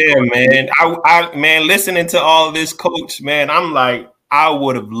 Yeah, man. I man, listening to all of this, Coach, man, I'm like, I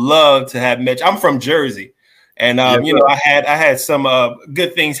would have loved to have met you. I'm from Jersey, and you know, I had some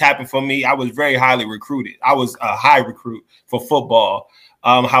good things happen for me. I was very highly recruited. I was a high recruit for football.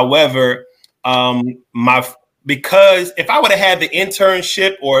 However, because if I would have had the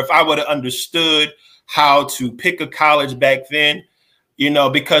internship, or if I would have understood how to pick a college back then, you know,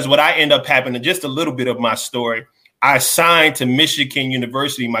 because what I end up happening, just a little bit of my story, I signed to Michigan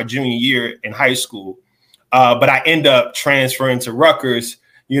University my junior year in high school, but I end up transferring to Rutgers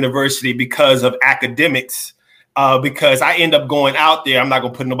University because of academics. Because I end up going out there. I'm not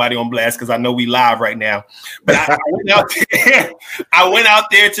gonna put nobody on blast because I know we live right now. But I went out there. I went out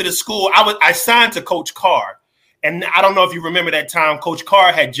there to the school. I signed to Coach Carr, and I don't know if you remember that time. Coach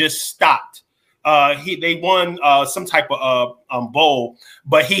Carr had just stopped. They won some type of bowl,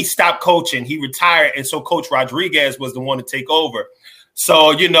 but he stopped coaching. He retired, and so Coach Rodriguez was the one to take over.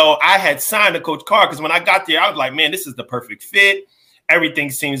 So you know, I had signed to Coach Carr because when I got there, I was like, man, this is the perfect fit.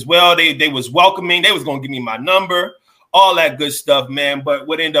 Everything seems well. They was welcoming. They was going to give me my number, all that good stuff, man. But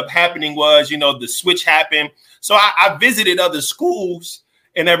what ended up happening was, you know, the switch happened. So I visited other schools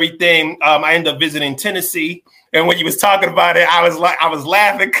and everything. I ended up visiting Tennessee. And when you was talking about it, I was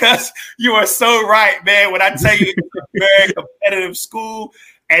laughing because you are so right, man. When I tell you it's a very competitive school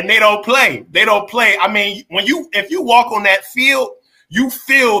and they don't play. They don't play. I mean, if you walk on that field, you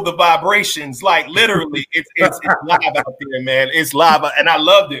feel the vibrations, like literally, it's live out there, man. It's live, and I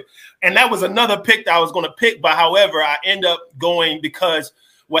loved it. And that was another pick that I was going to pick, but however, I end up going because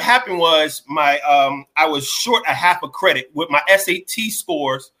what happened was I was short a half a credit with my SAT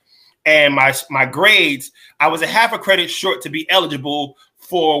scores and my grades. I was a half a credit short to be eligible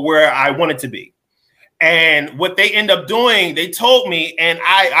for where I wanted to be. And what they end up doing, they told me, and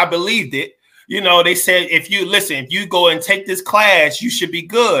I believed it. You know, they said, if you go and take this class, you should be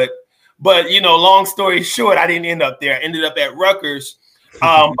good. But, you know, long story short, I didn't end up there. I ended up at Rutgers.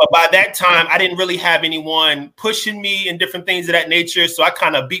 But by that time, I didn't really have anyone pushing me and different things of that nature. So I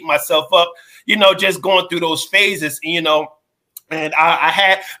kind of beat myself up, you know, just going through those phases, you know. And I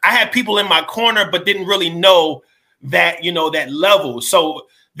had people in my corner, but didn't really know that, you know, that level. So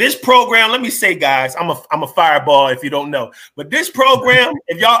this program, let me say, guys, I'm a fireball if you don't know. But this program,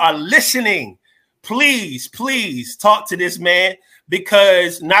 if y'all are listening, please talk to this man,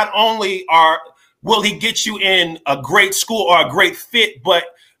 because not only will he get you in a great school or a great fit, but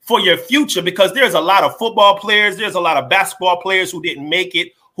for your future, because there's a lot of football players, there's a lot of basketball players who didn't make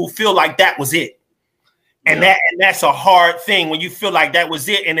it, who feel like that was it. And that's a hard thing when you feel like that was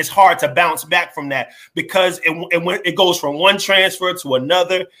it, and it's hard to bounce back from that because it goes from one transfer to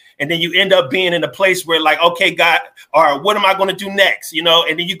another, and then you end up being in a place where like, okay, God, all right, what am I going to do next? You know,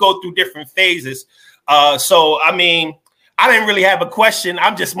 and then you go through different phases. So I mean, I didn't really have a question.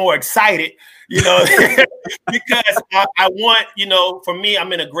 I'm just more excited, you know, because I want, you know, for me,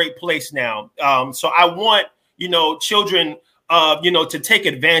 I'm in a great place now. So I want, you know, children. You know, to take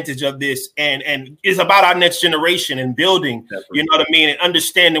advantage of this, and it's about our next generation and building, you know what I mean, and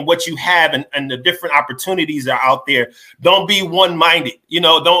understanding what you have and the different opportunities are out there. Don't be one-minded, you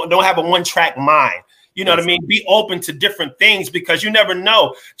know, don't have a one-track mind. You know what I mean? Be open to different things, because you never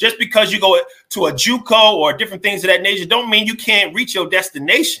know. Just because you go to a JUCO or different things of that nature, don't mean you can't reach your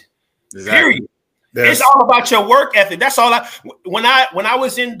destination. Exactly. Period. It's all about your work ethic. That's all. When I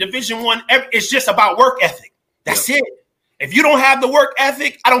was in Division I, it's just about work ethic. That's it. If you don't have the work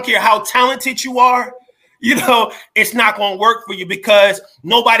ethic, I don't care how talented you are, you know, it's not going to work for you, because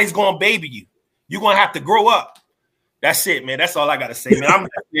nobody's going to baby you. You're going to have to grow up. That's it, man. That's all I got to say, man.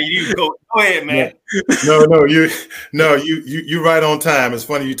 You go ahead, man. No, you're right on time. It's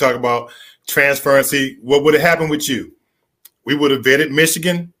funny you talk about transparency. What would have happened with you? We would have vetted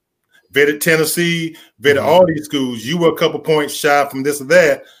Michigan, vetted Tennessee, vetted all these schools. You were a couple points shy from this or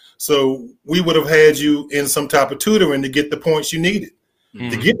that. So we would have had you in some type of tutoring to get the points you needed,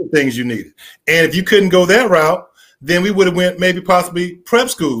 to get the things you needed. And if you couldn't go that route, then we would have went maybe possibly prep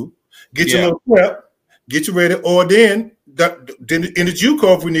school, get you a little prep, get you ready, or then in the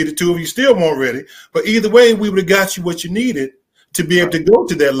JUCO if we needed to, if you still weren't ready. But either way, we would have got you what you needed to be able to go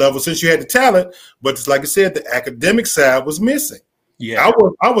to that level, since you had the talent. But it's like I said, the academic side was missing. Yeah,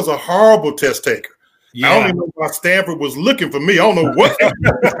 I was a horrible test taker. Yeah. I don't even know why Stanford was looking for me. I don't know what.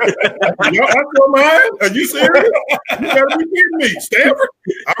 Are you serious? You gotta be kidding me, Stanford.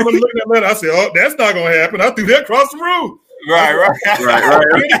 I was looking at that. I said, "Oh, that's not gonna happen." I threw that across the room. Right. No,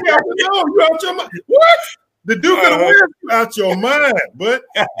 you out your mind. What? The Duke of the West, you out your mind. But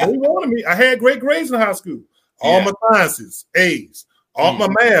they wanted me. I had great grades in high school. All my sciences, A's. All my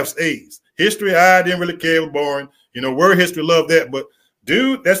maths, A's. History, I didn't really care. It was boring. Word history, love that. But,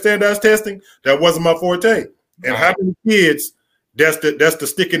 dude, that standardized testing, that wasn't my forte. And how many kids, that's the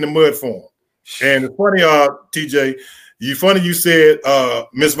stick in the mud for them. And it's funny, TJ, you said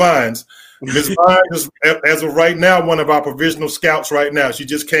Miss Vines. Miss Vines is, as of right now, one of our provisional scouts right now. She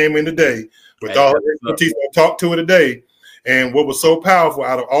just came in today with all her expertise. I talked to her today. And what was so powerful,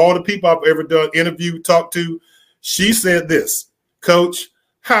 out of all the people I've ever done, interviewed, talked to, she said this, Coach,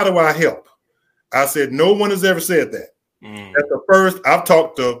 how do I help? I said, no one has ever said that. That's the first. I've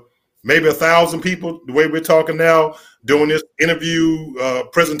talked to maybe 1,000 people the way we're talking now, doing this interview,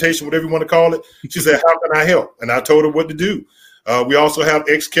 presentation, whatever you want to call it. She said, how can I help? And I told her what to do. We also have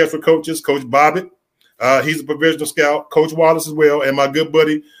ex-Keswick coaches, Coach Bobbitt. He's a provisional scout, Coach Wallace as well, and my good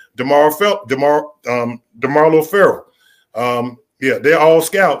buddy, DeMarlo Farrell. They're all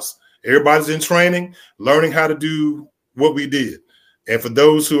scouts. Everybody's in training, learning how to do what we did. And for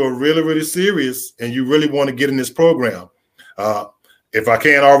those who are really, really serious and you really want to get in this program, if I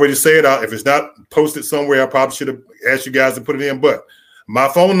can't already say it out, if it's not posted somewhere, I probably should have asked you guys to put it in. But my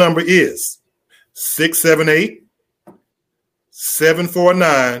phone number is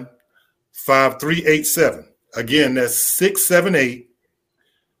 678-749-5387. Again, that's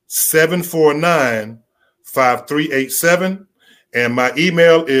 678-749-5387. And my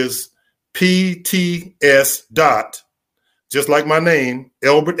email is pts. Just like my name,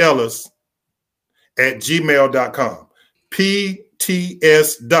 Elbert Ellis, @gmail.com.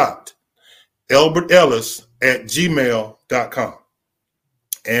 pts.elbertellis@gmail.com.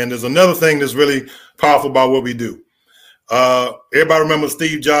 And there's another thing that's really powerful about what we do. Everybody remembers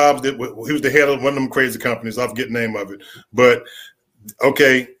Steve Jobs. He was the head of one of them crazy companies. I forget the name of it. But,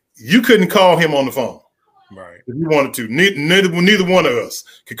 okay, you couldn't call him on the phone. Right. If you wanted to. Neither one of us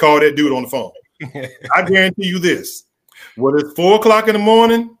could call that dude on the phone. I guarantee you this. Whether it's 4 o'clock in the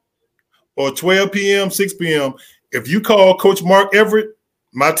morning or 12 p.m., 6 p.m., if you call Coach Mark Everett,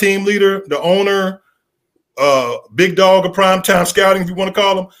 my team leader, the owner, big dog of primetime scouting, if you want to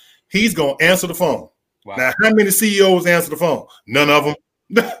call him, he's going to answer the phone. Wow. Now, how many CEOs answer the phone? None of them.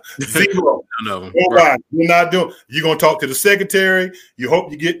 Zero. None of them. Nobody. Right. You're not doing. You're going to talk to the secretary. You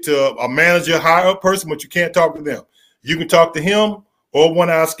hope you get to a manager, higher up person, but you can't talk to them. You can talk to him or one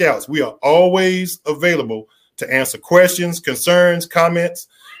of our scouts. We are always available to answer questions, concerns, comments.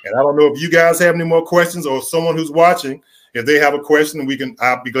 And I don't know if you guys have any more questions or someone who's watching, if they have a question,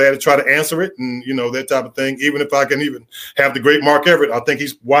 I'll be glad to try to answer it and, that type of thing. Even if I can even have the great Mark Everett, I think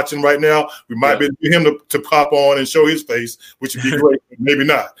he's watching right now. We might be able to get him to pop on and show his face, which would be great. Maybe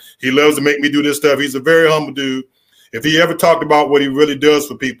not. He loves to make me do this stuff. He's a very humble dude. If he ever talked about what he really does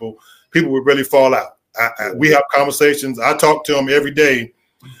for people, people would really fall out. We have conversations. I talk to him every day.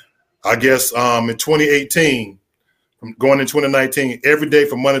 I guess in 2018, going in 2019, every day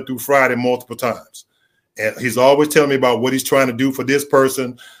from Monday through Friday, multiple times. And he's always telling me about what he's trying to do for this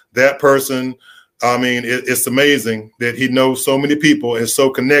person, that person. I mean, it's amazing that he knows so many people and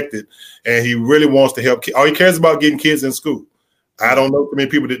so connected, and he really wants to help. All he cares about getting kids in school. I don't know too many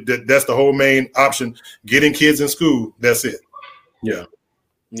people that's the whole main option, getting kids in school. That's it. Yeah.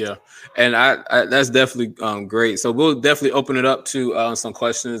 Yeah. And I that's definitely great. So we'll definitely open it up to some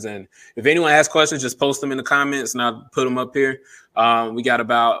questions. And if anyone has questions, just post them in the comments and I'll put them up here. We got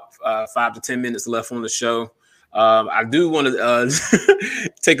about 5 to 10 minutes left on the show. I do want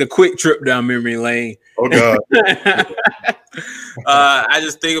to take a quick trip down memory lane. Oh, God. I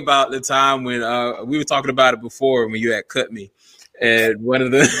just think about the time when we were talking about it before when you had cut me. And one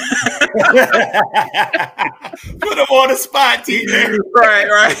of the put him on the spot, TJ. Right.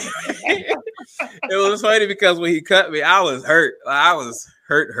 It was funny because when he cut me, I was hurt. I was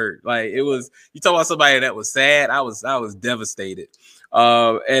hurt. Like it was. You talk about somebody that was sad. I was devastated.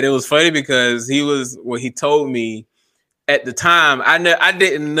 And it was funny because when he told me at the time, I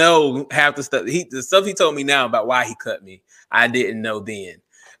didn't know half the stuff. The stuff he told me now about why he cut me, I didn't know then.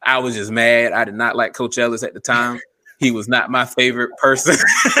 I was just mad. I did not like Coach Ellis at the time. He was not my favorite person.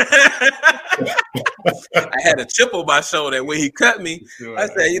 I had a chip on my shoulder. When he cut me, I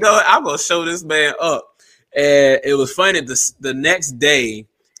said, you know what? I'm going to show this man up. And it was funny. The next day,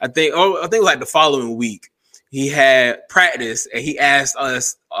 I think it was like the following week, he had practice and he asked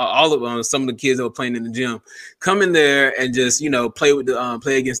us, all of some of the kids that were playing in the gym, come in there and just, play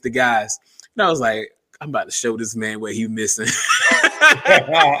against the guys. And I was like, I'm about to show this man what he missing.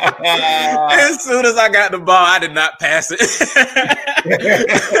 As soon as I got the ball, I did not pass it.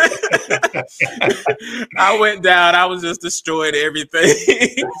 I went down. I was just destroying everything.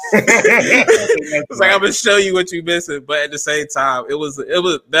 It's like, I'm gonna show you what you missing, but at the same time,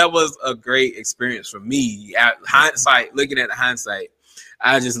 that was a great experience for me. Looking at the hindsight,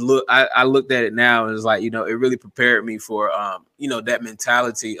 I looked at it now and it's like, it really prepared me for, that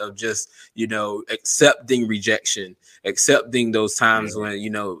mentality of just, accepting rejection, accepting those times when,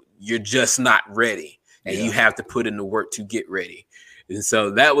 you're just not ready and you have to put in the work to get ready. And so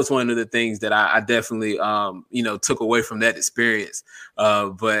that was one of the things that I definitely, took away from that experience.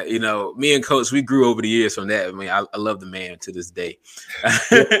 But, me and Coach, we grew over the years from that. I mean, I love the man to this day.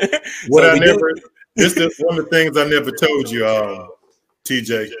 This is one of the things I never told you,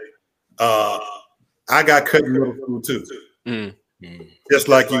 TJ. I got cut in middle school too, just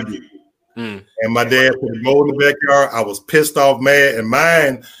like you did. And my dad put a goal in the backyard. I was pissed off, mad, and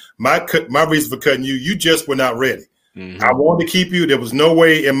my reason for cutting you just were not ready. I wanted to keep you. There was no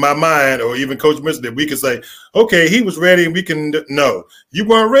way in my mind, or even Coach Mitchell, that we could say, okay, he was ready and we can. No, you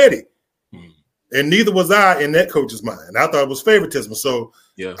weren't ready. And neither was I in that coach's mind. I thought it was favoritism. So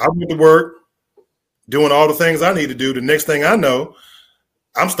I went to work doing all the things I need to do. The next thing I know,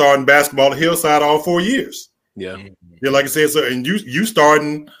 I'm starting basketball at Hillside all 4 years. Yeah, like I said, so and you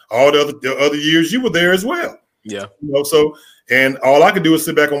starting all the other years you were there as well. Yeah, so and all I could do was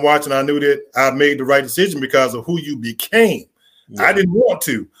sit back and watch, and I knew that I made the right decision because of who you became. Yeah. I didn't want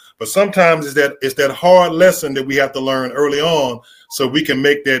to, but sometimes it's that hard lesson that we have to learn early on, so we can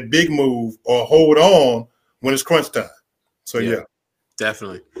make that big move or hold on when it's crunch time. So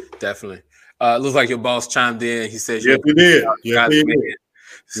definitely. Looks like your boss chimed in. He says, "Yes, he did. Yes, he did."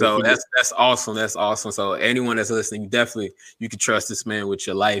 So that's awesome. That's awesome. So anyone that's listening, you can trust this man with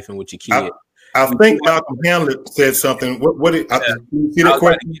your life and with your kid. I think Malcolm Hamlet said something. What did you see that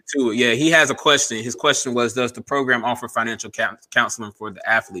question? Yeah, he has a question. His question was, does the program offer financial counseling for the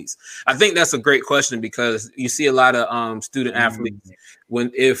athletes? I think that's a great question because you see a lot of student athletes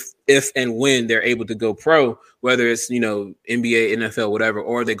if and when they're able to go pro, whether it's, NBA, NFL, whatever,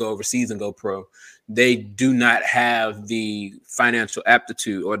 or they go overseas and go pro, they do not have the financial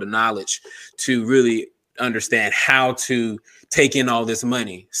aptitude or the knowledge to really understand how to take in all this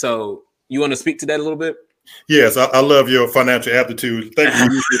money. So you want to speak to that a little bit? Yes, I love your financial aptitude. Thank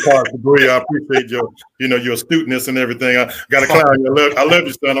you for your college degree. I appreciate your astuteness and everything. I got a clown. I love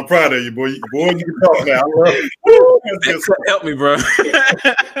you, son. I'm proud of you, boy. Boy, you can talk now. I love you. Help me, bro.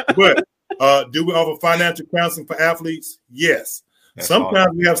 But do we offer financial counseling for athletes? Yes.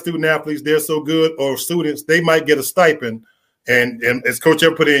 Sometimes we have student athletes, they're so good, or students, they might get a stipend. And as Coach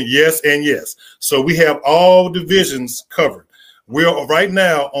ever put in, yes and yes. So we have all divisions covered. We're right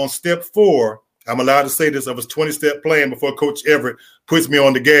now on step 4. I'm allowed to say this of his 20-step plan before Coach Everett puts me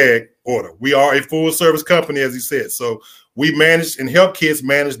on the gag order. We are a full service company, as he said. So we manage and help kids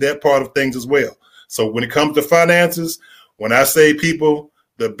manage that part of things as well. So when it comes to finances, when I say people,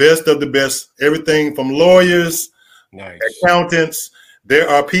 the best of the best, everything from lawyers, accountants, there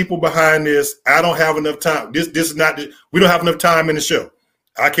are people behind this. I don't have enough time. This is not, we don't have enough time in the show.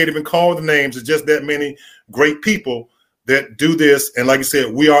 I can't even call the names. It's just that many great people that do this. And like I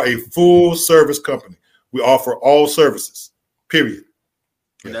said, we are a full service company. We offer all services, period.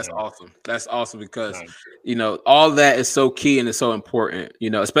 And that's awesome. That's awesome because, all that is so key and it's so important,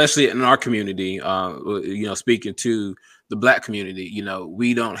 especially in our community, speaking to the Black community,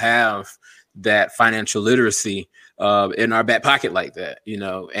 we don't have that financial literacy in our back pocket like that,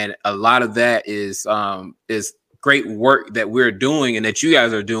 and a lot of that is great work that we're doing and that you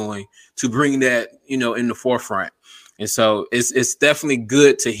guys are doing to bring that, in the forefront. And so it's definitely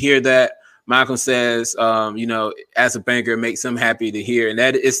good to hear that. Malcolm says, as a banker, it makes him happy to hear. And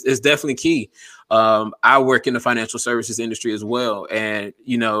that is definitely key. I work in the financial services industry as well. And,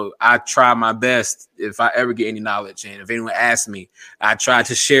 I try my best if I ever get any knowledge. And if anyone asks me, I try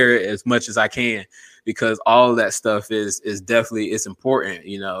to share it as much as I can because all of that stuff is definitely, it's important.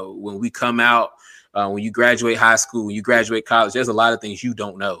 When we come out, when you graduate high school, when you graduate college, there's a lot of things you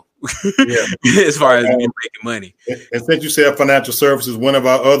don't know. As far as making money. And since you said financial services, one of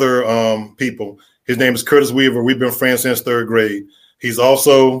our other people, his name is Curtis Weaver. We've been friends since 3rd grade. He is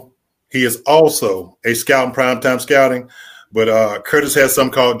also a scout in primetime scouting, but Curtis has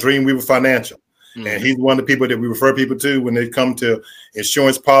something called Dreamweaver Financial. And he's one of the people that we refer people to when they come to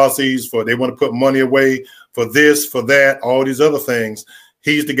insurance policies they want to put money away for this, for that, all these other things.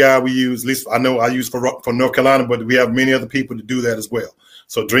 He's the guy we use, at least I know I use for North Carolina, but we have many other people to do that as well.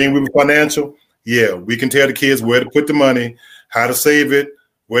 So Dreamweaver Financial, we can tell the kids where to put the money, how to save it,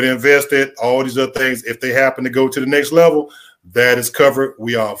 where to invest it, all these other things. If they happen to go to the next level, that is covered.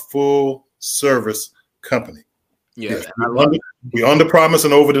 We are a full service company. Yeah, yes, we under promise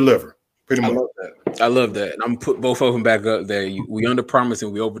and over deliver. Pretty much. I love that. And I'm gonna put both of them back up there. We under promise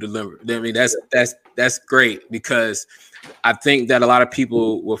and we over deliver. I mean, that's great, because I think that a lot of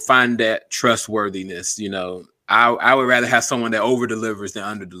people will find that trustworthiness. You know, I would rather have someone that over delivers than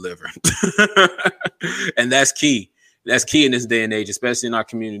under deliver, and that's key. That's key in this day and age, especially in our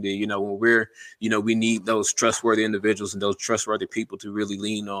community. You know, when we need those trustworthy individuals and those trustworthy people to really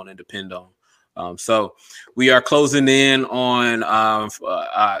lean on and depend on. So we are closing in on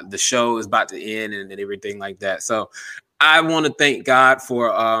the show is about to end and everything like that. So I want to thank God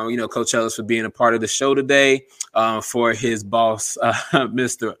for, Coach Ellis for being a part of the show today, for his boss,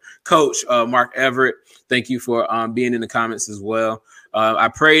 Mr. Coach Mark Everett. Thank you for being in the comments as well. I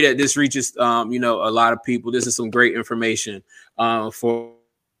pray that this reaches, a lot of people. This is some great information for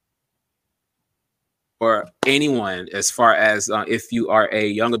anyone, as far as if you are a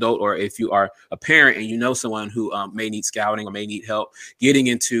young adult or if you are a parent and you know someone who may need scouting or may need help getting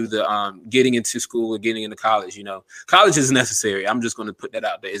into school or getting into college. You know, college is necessary. I'm just going to put that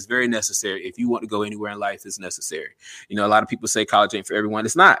out there. It's very necessary. If you want to go anywhere in life, it's necessary. You know, a lot of people say college ain't for everyone.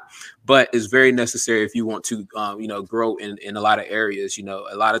 It's not, but it's very necessary if you want to, grow in a lot of areas. You know,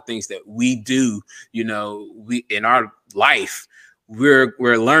 a lot of things that we do, we in our life, we're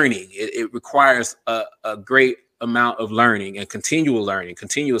learning. It requires a great amount of learning and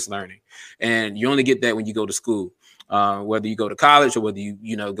continuous learning. And you only get that when you go to school, whether you go to college or whether you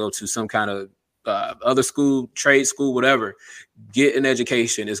go to some kind of other school, trade school, whatever. Get an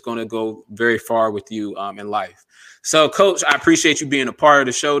education. It's going to go very far with you in life. So, Coach, I appreciate you being a part of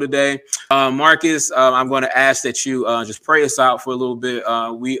the show today. Marcus, I'm going to ask that you just pray us out for a little bit.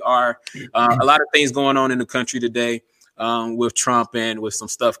 We are a lot of things going on in the country today. With Trump and with some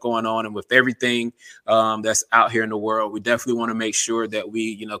stuff going on and with everything that's out here in the world. We definitely want to make sure that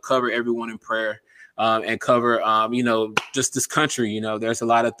we, cover everyone in prayer and cover, just this country. There's a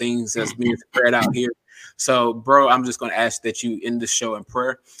lot of things that's being spread out here. So, bro, I'm just going to ask that you end the show in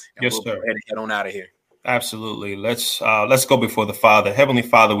prayer. And yes, we'll sir. Go ahead and get on out of here. Absolutely. Let's go before the Father. Heavenly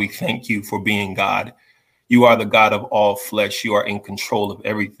Father, we thank you for being God. You are the God of all flesh. You are in control of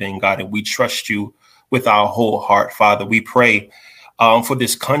everything, God, and we trust you with our whole heart, Father. We pray for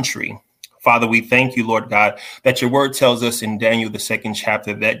this country. Father, we thank you, Lord God, that your word tells us in Daniel, the 2nd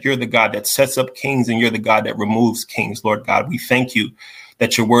chapter, that you're the God that sets up kings and you're the God that removes kings, Lord God. We thank you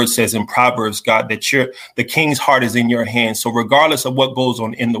that your word says in Proverbs, God, that the king's heart is in your hands. So regardless of what goes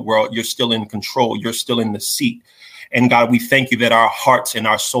on in the world, you're still in control. You're still in the seat. And God, we thank you that our hearts and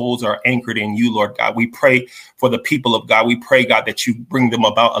our souls are anchored in you, Lord God. We pray for the people of God. We pray, God, that you bring them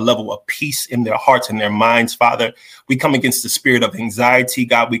about a level of peace in their hearts and their minds, Father. We come against the spirit of anxiety,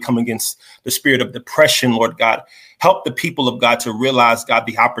 God. We come against the spirit of depression, Lord God. Help the people of God to realize, God,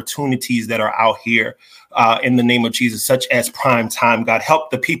 the opportunities that are out here in the name of Jesus, such as prime time, God. Help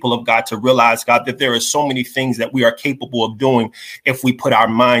the people of God to realize, God, that there are so many things that we are capable of doing if we put our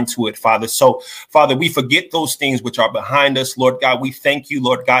mind to it, Father. So, Father, we forget those things which are behind us, Lord God. We thank you,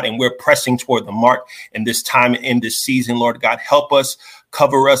 Lord God, and we're pressing toward the mark in this time, in this season, Lord God. Help us.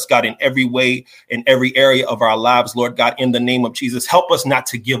 Cover us, God, in every way, in every area of our lives, Lord God, in the name of Jesus. Help us not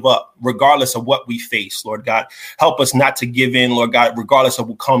to give up, regardless of what we face, Lord God. Help us not to give in, Lord God, regardless of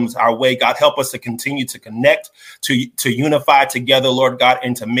what comes our way. God, help us to continue to connect, to unify together, Lord God,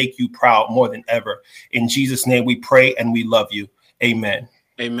 and to make you proud more than ever. In Jesus' name we pray and we love you. Amen.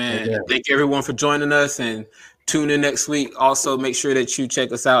 Amen. Amen. Thank you, everyone, for joining us, and tune in next week. Also, make sure that you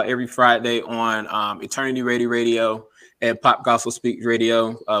check us out every Friday on Eternity Radio and Pop Gospel Speak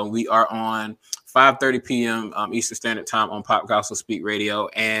Radio. We are on 5:30 p.m. Eastern Standard Time on Pop Gospel Speak Radio,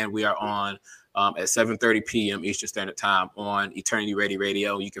 and we are on at 7:30 p.m. Eastern Standard Time on Eternity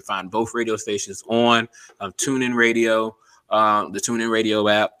Radio. You can find both radio stations on TuneIn Radio, the TuneIn Radio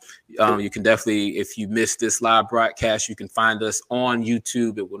app. You can definitely, if you missed this live broadcast, you can find us on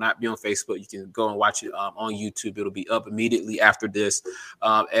YouTube. It will not be on Facebook. You can go and watch it on YouTube. It'll be up immediately after this.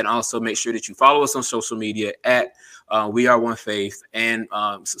 And also make sure that you follow us on social media at We Are One Faith, and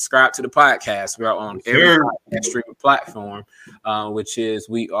subscribe to the podcast. We are on every streaming platform, which is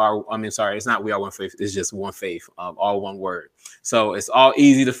it's not We Are One Faith. It's just One Faith, all one word. So it's all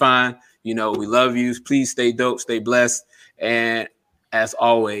easy to find. We love you. Please stay dope, stay blessed. And as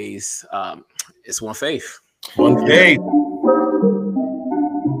always, it's One Faith. One Faith.